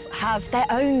objects have their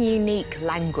own unique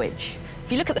language.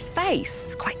 If you look at the face,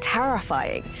 it's quite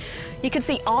terrifying. You can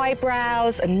see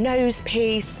eyebrows, a nose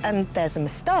piece, and there's a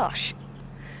moustache.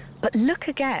 But look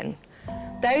again.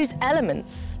 Those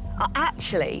elements are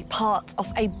actually part of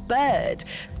a bird.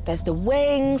 There's the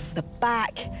wings, the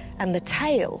back, and the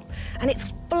tail, and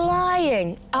it's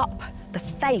flying up the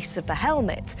face of the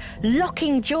helmet,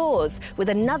 locking jaws with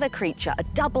another creature, a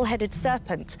double-headed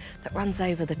serpent that runs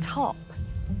over the top.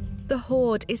 The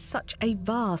hoard is such a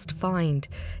vast find.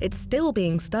 It's still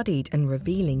being studied and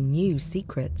revealing new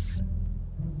secrets.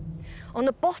 On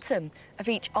the bottom of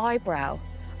each eyebrow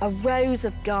are rows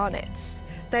of garnets.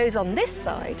 Those on this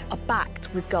side are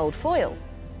backed with gold foil,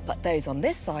 but those on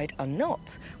this side are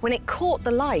not. When it caught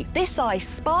the light, this eye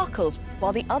sparkles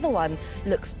while the other one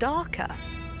looks darker.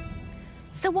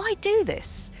 So why do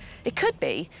this? It could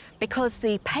be because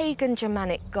the pagan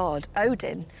Germanic god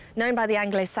Odin, known by the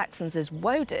Anglo-Saxons as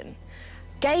Woden,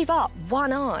 gave up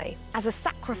one eye as a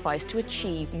sacrifice to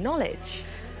achieve knowledge.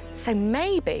 So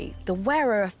maybe the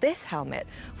wearer of this helmet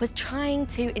was trying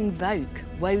to invoke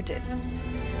Woden.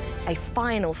 A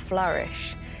final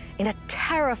flourish in a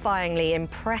terrifyingly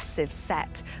impressive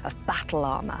set of battle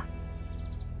armour.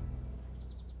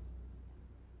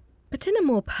 But in a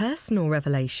more personal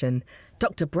revelation,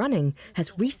 Dr. Brunning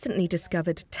has recently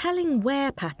discovered telling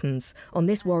wear patterns on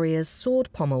this warrior's sword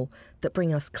pommel that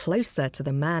bring us closer to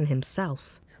the man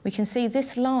himself. We can see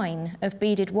this line of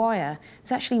beaded wire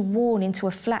is actually worn into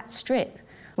a flat strip,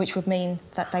 which would mean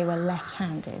that they were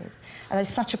left-handed. And that is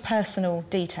such a personal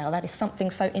detail. That is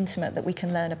something so intimate that we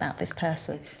can learn about this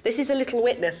person. This is a little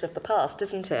witness of the past,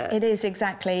 isn't it? It is,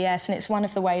 exactly, yes, and it's one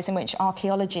of the ways in which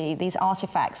archaeology, these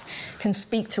artefacts, can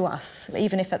speak to us,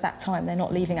 even if at that time they're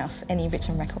not leaving us any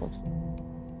written records.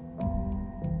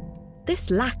 This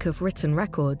lack of written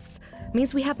records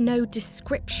means we have no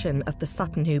description of the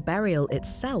Sutton Hoo burial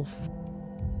itself.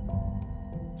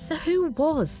 So who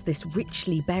was this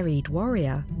richly buried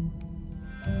warrior?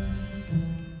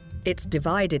 It's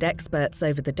divided experts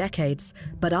over the decades,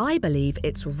 but I believe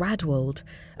it's Radwald,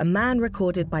 a man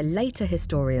recorded by later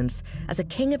historians as a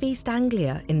king of East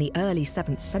Anglia in the early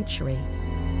 7th century.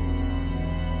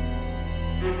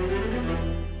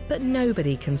 But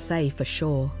nobody can say for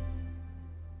sure.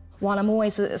 While I'm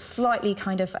always slightly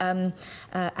kind of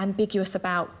ambiguous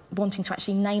about wanting to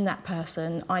actually name that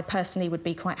person, I personally would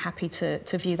be quite happy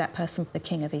to view that person the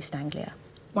King of East Anglia.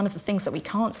 One of the things that we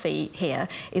can't see here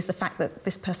is the fact that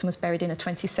this person was buried in a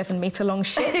 27-metre-long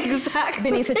ship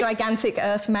beneath a gigantic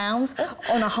earth mound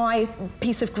on a high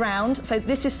piece of ground. So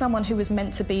this is someone who was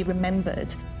meant to be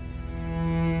remembered.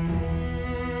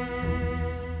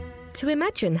 To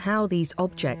imagine how these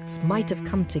objects might have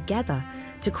come together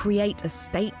to create a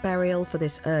state burial for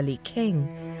this early king,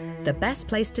 the best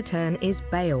place to turn is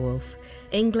Beowulf,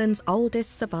 England's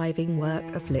oldest surviving work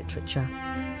of literature.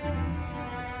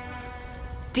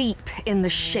 Deep in the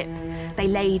ship, they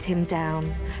laid him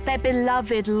down, their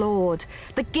beloved lord,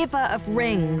 the giver of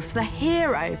rings, the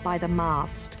hero by the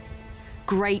mast.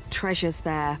 Great treasures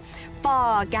there,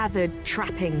 far-gathered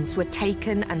trappings were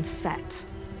taken and set.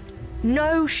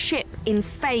 No ship in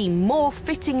fame more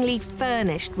fittingly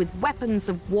furnished with weapons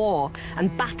of war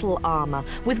and battle armour,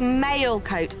 with mail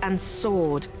coat and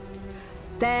sword.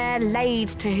 There laid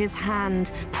to his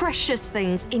hand precious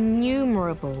things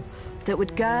innumerable that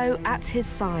would go at his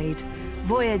side,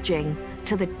 voyaging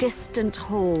to the distant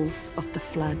halls of the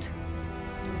flood.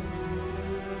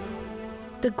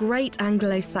 The great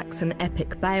Anglo-Saxon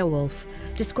epic Beowulf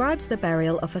describes the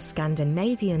burial of a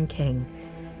Scandinavian king,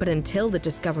 but until the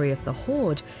discovery of the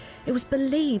hoard, it was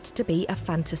believed to be a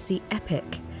fantasy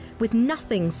epic, with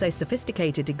nothing so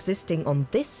sophisticated existing on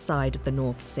this side of the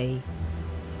North Sea.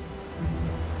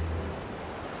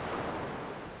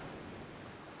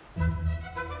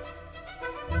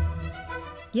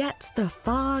 Yet the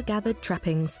far-gathered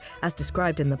trappings, as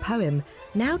described in the poem,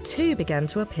 now too began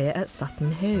to appear at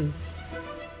Sutton Hoo.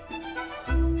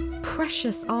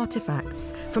 Precious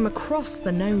artefacts from across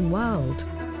the known world,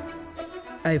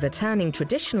 overturning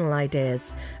traditional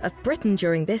ideas of Britain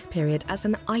during this period as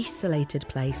an isolated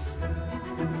place.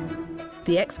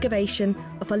 The excavation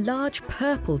of a large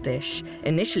purple dish,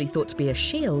 initially thought to be a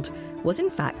shield, was in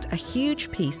fact a huge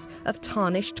piece of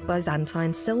tarnished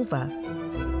Byzantine silver.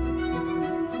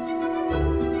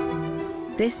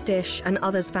 This dish and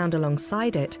others found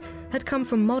alongside it had come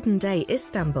from modern-day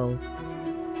Istanbul.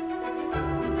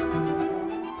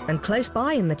 And close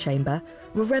by in the chamber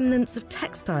were remnants of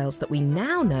textiles that we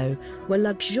now know were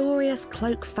luxurious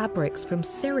cloak fabrics from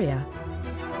Syria.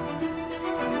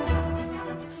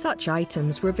 Such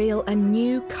items reveal a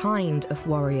new kind of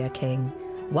warrior king,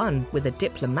 one with a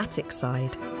diplomatic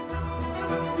side.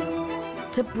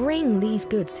 To bring these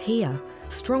goods here,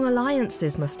 strong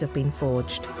alliances must have been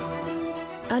forged.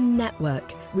 A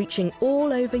network reaching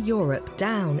all over Europe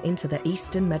down into the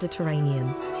Eastern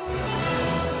Mediterranean.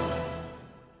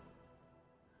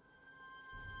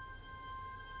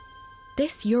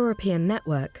 This European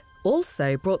network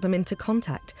also brought them into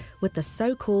contact with the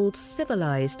so-called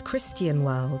civilized Christian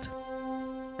world.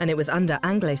 And it was under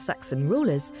Anglo-Saxon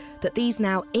rulers that these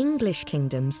now English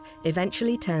kingdoms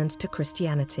eventually turned to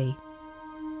Christianity.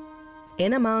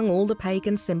 In among all the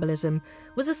pagan symbolism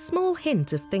was a small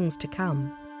hint of things to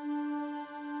come.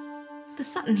 The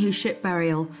Sutton Hoo ship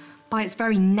burial, by its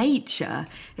very nature,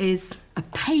 is a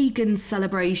pagan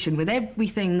celebration with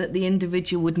everything that the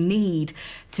individual would need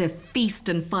to feast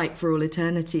and fight for all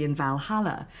eternity in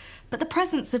Valhalla. But the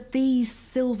presence of these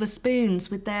silver spoons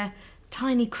with their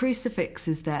tiny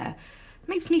crucifixes there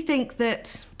makes me think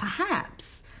that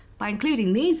perhaps, by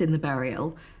including these in the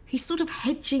burial, he's sort of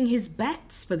hedging his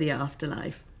bets for the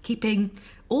afterlife, keeping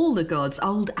all the gods,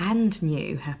 old and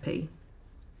new, happy.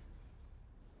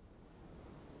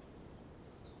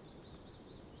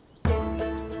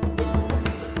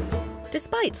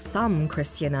 Despite some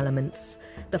Christian elements,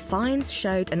 the finds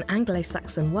showed an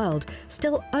Anglo-Saxon world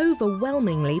still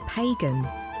overwhelmingly pagan.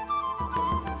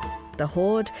 The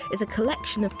hoard is a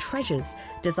collection of treasures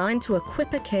designed to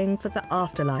equip a king for the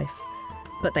afterlife,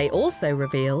 but they also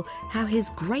reveal how his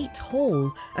great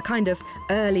hall, a kind of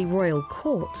early royal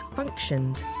court,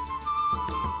 functioned.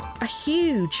 a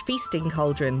huge feasting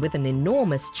cauldron with an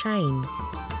enormous chain,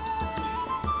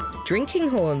 drinking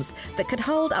horns that could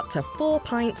hold up to 4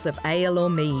 pints of ale or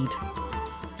mead,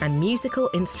 and musical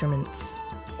instruments,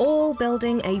 all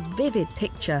building a vivid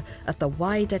picture of the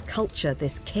wider culture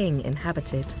this king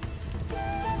inhabited.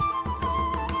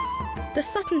 The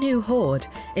Sutton Hoo Hoard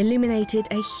illuminated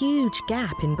a huge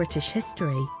gap in British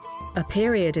history, a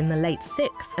period in the late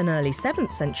 6th and early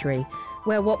 7th century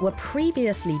where what were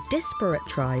previously disparate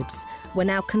tribes were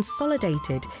now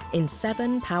consolidated in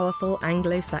 7 powerful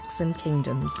Anglo-Saxon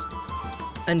kingdoms.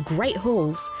 And great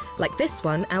halls, like this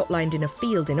one outlined in a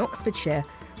field in Oxfordshire,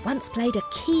 once played a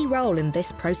key role in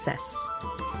this process.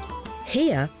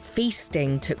 Here,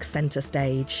 feasting took centre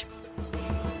stage.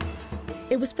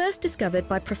 It was first discovered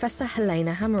by Professor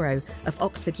Helena Hamerow of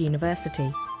Oxford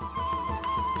University.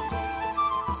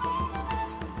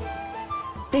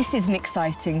 This is an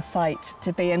exciting site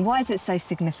to be in. Why is it so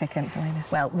significant, Helena?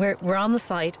 Well, we're on the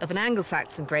site of an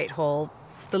Anglo-Saxon Great Hall,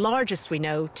 the largest we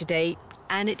know to date,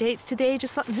 and it dates to the age of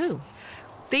Sutton Hoo.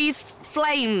 These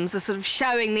flames are sort of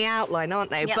showing the outline, aren't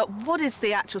they? Yep. But what is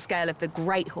the actual scale of the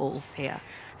Great Hall here?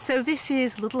 So this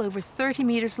is a little over 30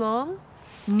 metres long,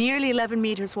 nearly 11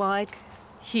 metres wide.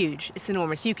 Huge, it's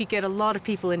enormous. You could get a lot of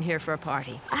people in here for a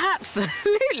party.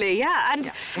 Absolutely, yeah. And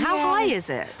how high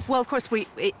is it? Well, of course,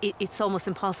 it's almost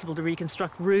impossible to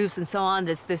reconstruct roofs and so on.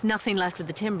 There's nothing left of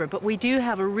the timber, but we do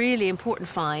have a really important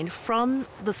find from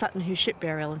the Sutton Hoo ship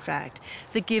burial, in fact,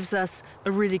 that gives us a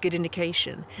really good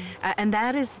indication. And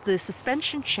that is the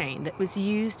suspension chain that was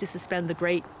used to suspend the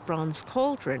great bronze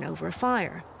cauldron over a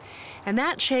fire. And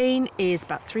that chain is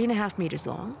about 3.5 metres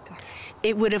long.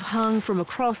 It would have hung from a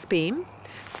crossbeam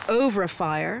over a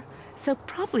fire, so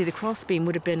probably the crossbeam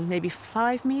would have been maybe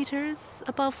 5 metres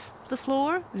above the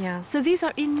floor. Yeah. So these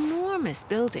are enormous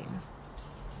buildings.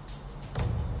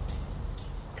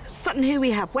 Sutton Hoo, we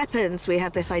have weapons, we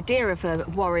have this idea of a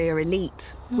warrior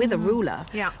elite with a ruler.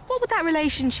 Yeah. What would that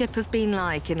relationship have been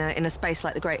like in a space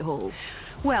like the Great Hall?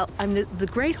 Well, the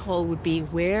Great Hall would be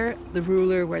where the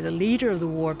ruler, where the leader of the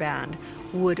war band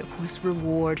would, of course,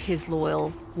 reward his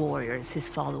loyal warriors, his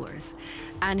followers.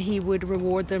 And he would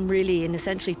reward them really in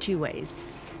essentially 2 ways.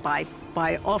 By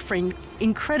offering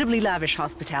incredibly lavish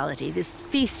hospitality, this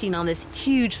feasting on this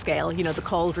huge scale, you know, the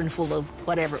cauldron full of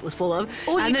whatever it was full of,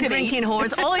 and the drinking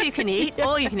horns, all you can eat,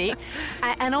 all you can eat.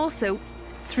 And also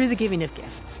through the giving of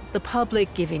gifts, the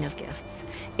public giving of gifts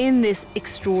in this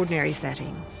extraordinary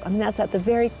setting. I mean, that's at the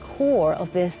very core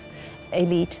of this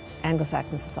elite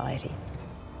Anglo-Saxon society.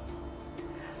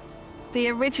 The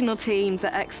original team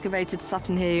that excavated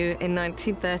Sutton Hoo in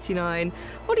 1939,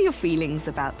 what are your feelings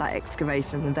about that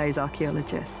excavation and those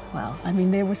archaeologists? Well, I mean,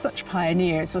 they were such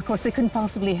pioneers. So of course, they couldn't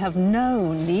possibly have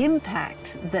known the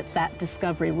impact that that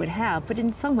discovery would have. But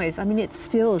in some ways, I mean, it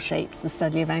still shapes the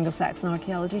study of Anglo-Saxon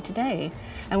archaeology today.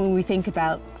 And when we think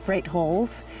about great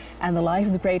halls and the life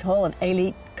of the Great Hall and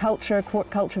elite culture, court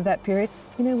culture of that period,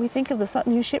 you know, we think of the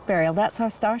Sutton Hoo ship burial. That's our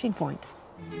starting point.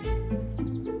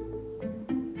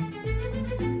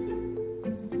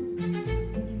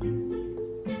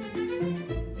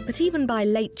 But even by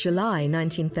late July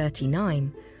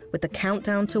 1939, with the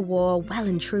countdown to war well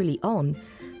and truly on,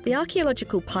 the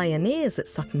archaeological pioneers at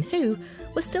Sutton Hoo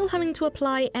were still having to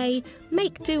apply a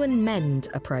make do and mend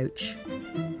approach.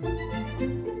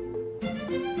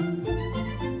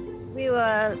 We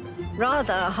were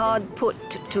rather hard put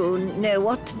to know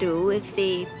what to do with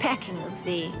the packing of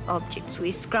the objects.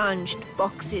 We scrounged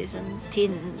boxes and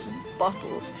tins and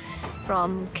bottles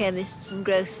from chemists and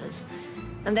grocers.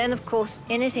 And then, of course,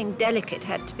 anything delicate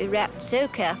had to be wrapped so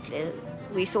carefully.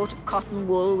 We thought of cotton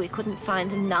wool, we couldn't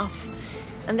find enough.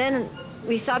 And then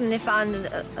we suddenly found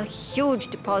a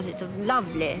huge deposit of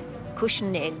lovely,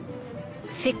 cushiony,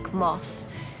 thick moss,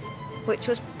 which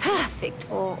was perfect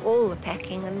for all the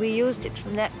packing, and we used it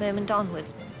from that moment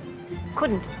onwards.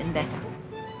 Couldn't have been better.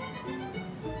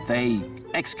 They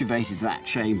excavated that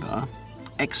chamber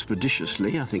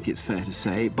expeditiously, I think it's fair to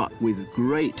say, but with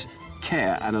great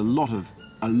care and a lot of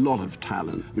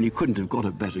talent. I mean, you couldn't have got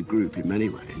a better group in many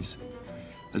ways.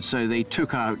 And so they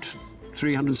took out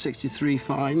 363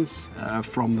 finds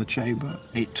from the chamber.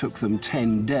 It took them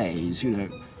 10 days, you know.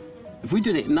 If we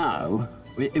did it now,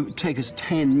 it would take us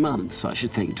 10 months, I should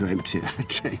think, to empty a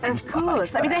chamber. Of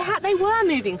course. I mean, they were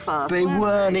moving fast, They weren't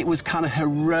were, and they? it was kind of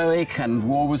heroic, and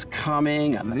war was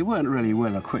coming, and they weren't really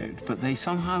well equipped, but they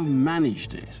somehow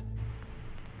managed it.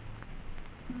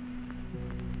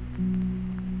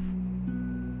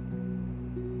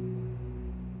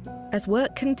 As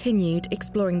work continued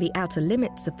exploring the outer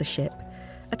limits of the ship,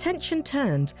 attention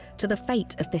turned to the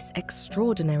fate of this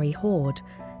extraordinary hoard,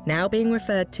 now being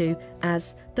referred to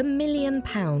as the £1 million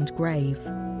grave.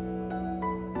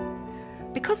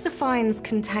 Because the finds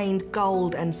contained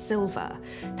gold and silver,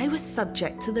 they were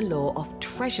subject to the law of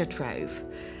treasure trove,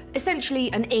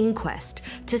 essentially an inquest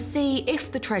to see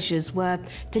if the treasures were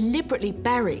deliberately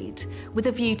buried with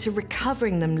a view to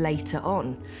recovering them later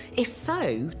on. If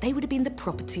so, they would have been the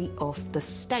property of the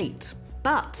state.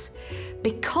 But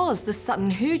because the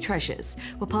Sutton Hoo treasures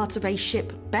were part of a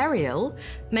ship burial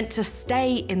meant to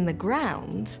stay in the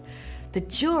ground, the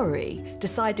jury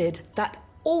decided that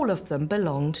all of them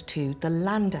belonged to the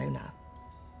landowner.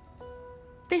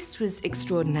 This was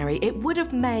extraordinary. It would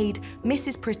have made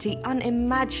Mrs. Pretty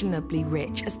unimaginably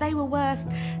rich, as they were worth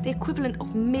the equivalent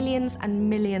of millions and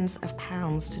millions of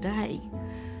pounds today.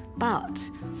 But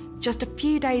just a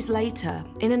few days later,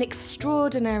 in an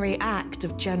extraordinary act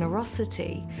of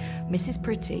generosity, Mrs.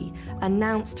 Pretty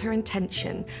announced her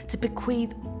intention to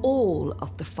bequeath all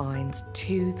of the finds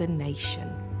to the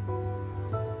nation.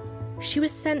 She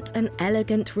was sent an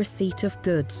elegant receipt of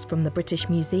goods from the British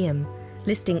Museum,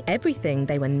 listing everything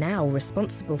they were now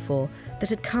responsible for that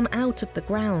had come out of the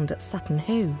ground at Sutton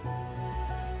Hoo.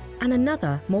 And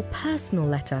another, more personal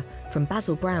letter from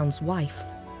Basil Brown's wife.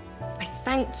 I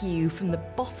thank you from the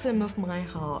bottom of my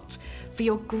heart for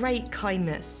your great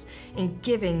kindness in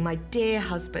giving my dear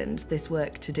husband this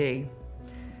work to do.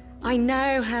 I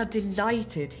know how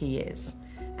delighted he is,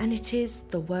 and it is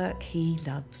the work he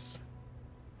loves.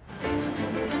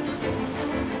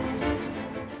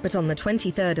 But on the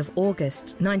 23rd of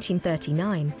August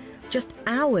 1939, just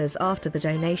hours after the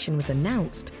donation was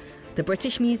announced, the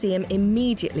British Museum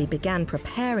immediately began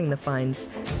preparing the finds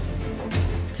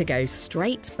to go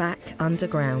straight back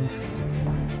underground.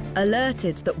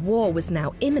 Alerted that war was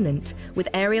now imminent, with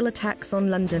aerial attacks on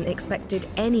London expected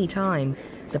any time,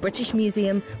 the British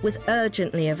Museum was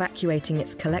urgently evacuating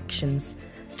its collections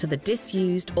to the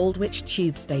disused Aldwych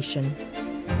tube station.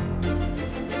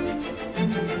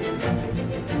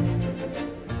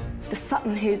 The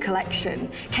Sutton Hoo collection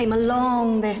came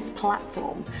along this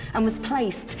platform and was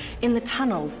placed in the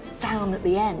tunnel down at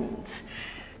the end.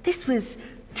 This was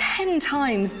 10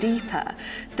 times deeper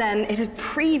than it had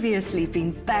previously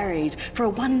been buried for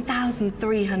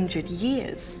 1,300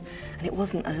 years. And it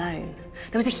wasn't alone.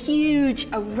 There was a huge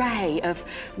array of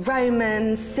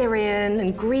Roman, Syrian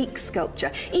and Greek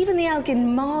sculpture, even the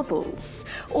Elgin marbles,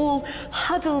 all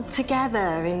huddled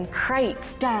together in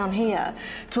crates down here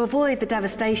to avoid the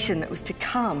devastation that was to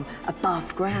come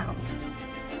above ground.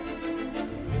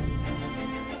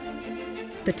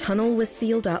 The tunnel was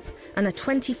sealed up and a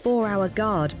 24-hour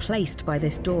guard placed by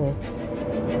this door.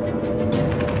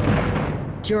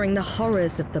 During the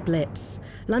horrors of the Blitz,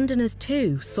 Londoners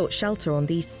too sought shelter on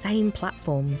these same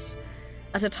platforms.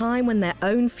 At a time when their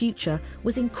own future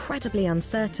was incredibly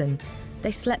uncertain,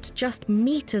 they slept just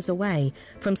meters away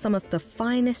from some of the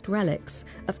finest relics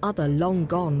of other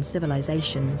long-gone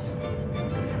civilizations.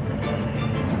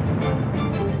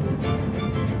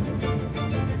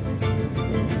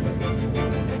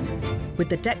 With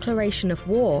the declaration of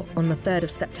war on the 3rd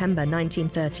of September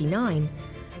 1939,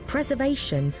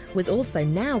 preservation was also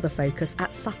now the focus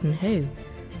at Sutton Hoo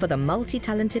for the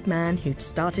multi-talented man who'd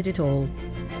started it all.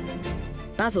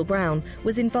 Basil Brown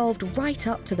was involved right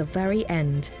up to the very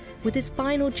end, with his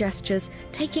final gestures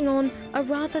taking on a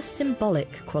rather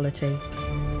symbolic quality.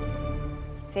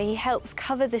 So he helps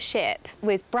cover the ship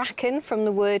with bracken from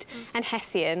the wood and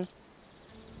hessian.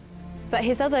 But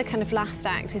his other kind of last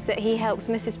act is that he helps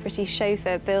Mrs. Pretty's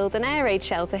chauffeur build an air raid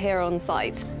shelter here on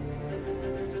site.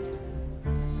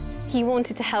 He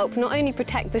wanted to help not only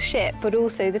protect the ship, but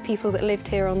also the people that lived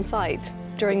here on site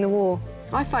during the war.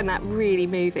 I find that really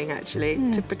moving,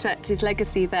 actually, to protect his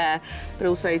legacy there, but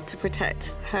also to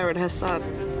protect her and her son.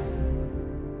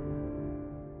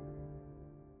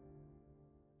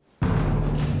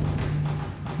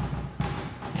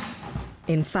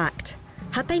 In fact,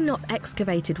 had they not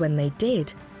excavated when they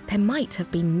did, there might have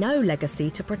been no legacy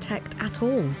to protect at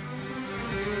all.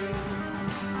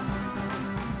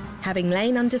 Having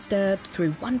lain undisturbed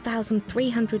through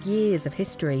 1,300 years of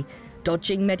history,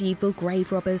 dodging medieval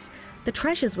grave robbers, the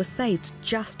treasures were saved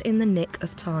just in the nick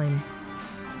of time.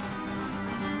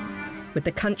 With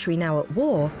the country now at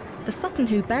war, the Sutton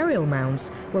Hoo burial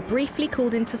mounds were briefly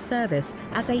called into service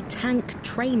as a tank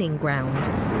training ground.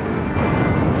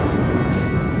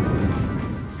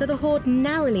 So the hoard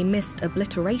narrowly missed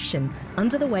obliteration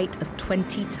under the weight of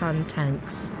 20-ton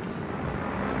tanks.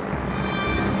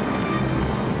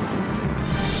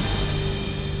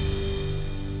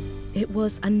 It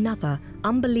was another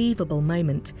unbelievable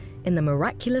moment in the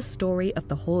miraculous story of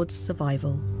the hoard's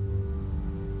survival.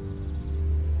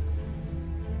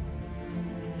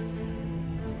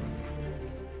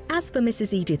 As for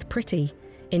Mrs. Edith Pretty,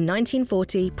 in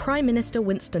 1940, Prime Minister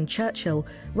Winston Churchill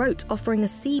wrote offering a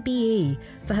CBE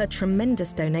for her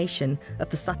tremendous donation of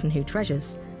the Sutton Hoo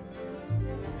treasures,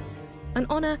 an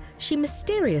honour she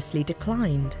mysteriously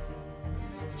declined.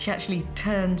 She actually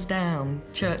turns down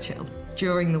Churchill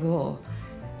during the war.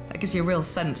 That gives you a real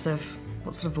sense of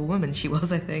what sort of a woman she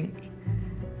was, I think.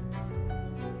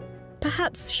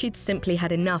 Perhaps she'd simply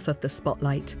had enough of the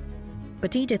spotlight,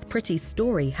 but Edith Pretty's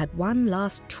story had one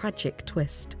last tragic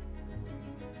twist.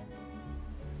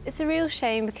 It's a real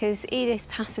shame because Edith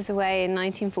passes away in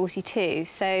 1942,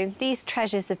 so these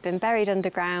treasures have been buried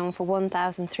underground for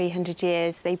 1,300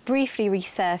 years. They briefly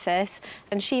resurface,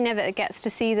 and she never gets to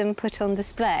see them put on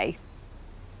display.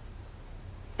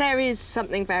 There is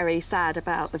something very sad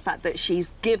about the fact that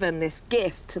she's given this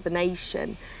gift to the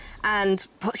nation, and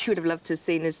what she would have loved to have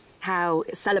seen is how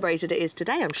celebrated it is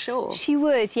today, I'm sure. She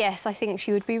would, yes. I think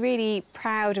she would be really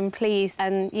proud and pleased.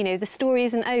 And, you know, the story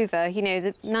isn't over. You know,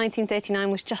 1939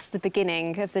 was just the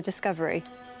beginning of the discovery.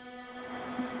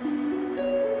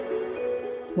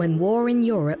 When war in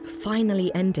Europe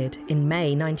finally ended in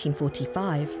May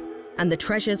 1945, and the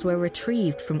treasures were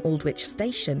retrieved from Aldwych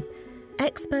Station,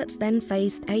 experts then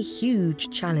faced a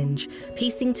huge challenge,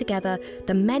 piecing together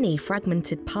the many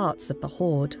fragmented parts of the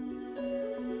hoard.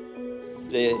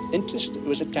 The interest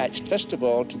was attached, first of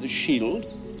all, to the shield,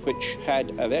 which had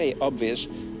a very obvious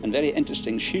and very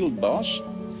interesting shield boss.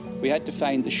 We had to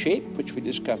find the shape, which we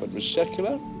discovered was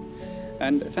circular.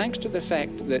 And thanks to the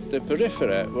fact that the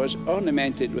periphery was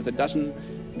ornamented with a dozen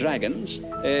dragons,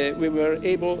 we were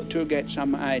able to get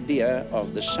some idea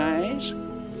of the size.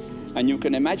 And you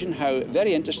can imagine how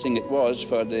very interesting it was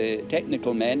for the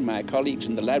technical men, my colleagues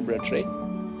in the laboratory.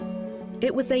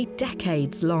 It was a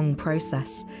decades-long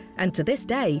process, and to this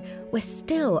day, we're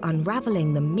still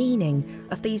unravelling the meaning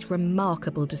of these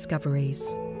remarkable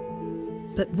discoveries.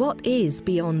 But what is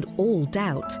beyond all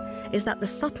doubt is that the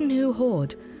Sutton Hoo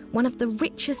Hoard, one of the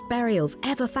richest burials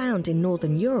ever found in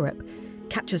Northern Europe,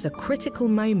 captures a critical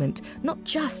moment not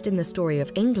just in the story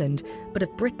of England, but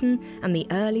of Britain and the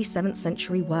early 7th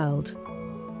century world.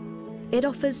 It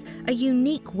offers a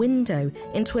unique window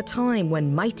into a time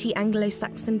when mighty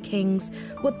Anglo-Saxon kings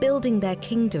were building their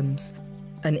kingdoms,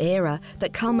 an era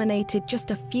that culminated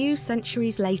just a few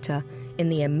centuries later in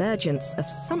the emergence of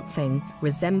something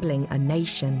resembling a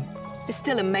nation. It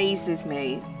still amazes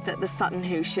me that the Sutton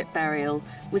Hoo ship burial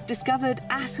was discovered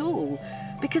at all,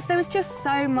 because there was just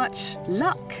so much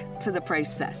luck to the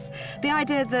process. The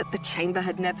idea that the chamber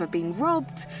had never been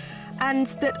robbed, and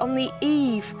that on the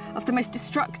eve of the most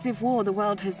destructive war the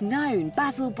world has known,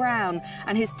 Basil Brown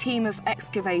and his team of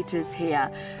excavators here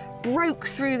broke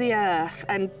through the earth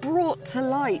and brought to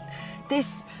light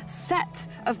this set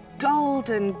of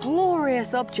golden,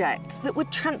 glorious objects that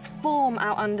would transform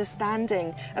our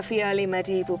understanding of the early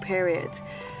medieval period.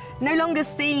 No longer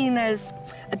seen as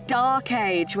a dark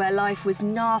age where life was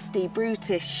nasty,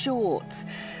 brutish, short.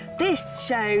 This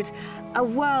showed a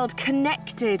world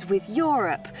connected with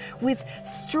Europe, with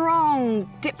strong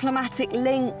diplomatic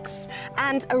links,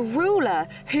 and a ruler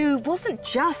who wasn't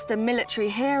just a military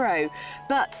hero,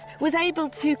 but was able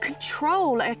to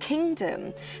control a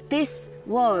kingdom. This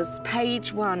was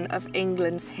page one of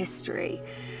England's history.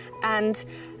 And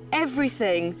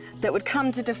everything that would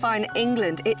come to define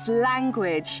England, its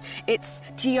language, its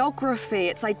geography,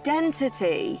 its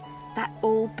identity, that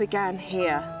all began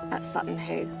here at Sutton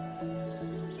Hoo.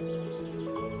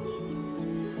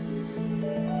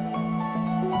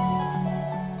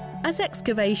 As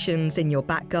excavations in your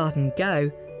back garden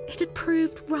go, it had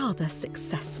proved rather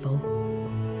successful.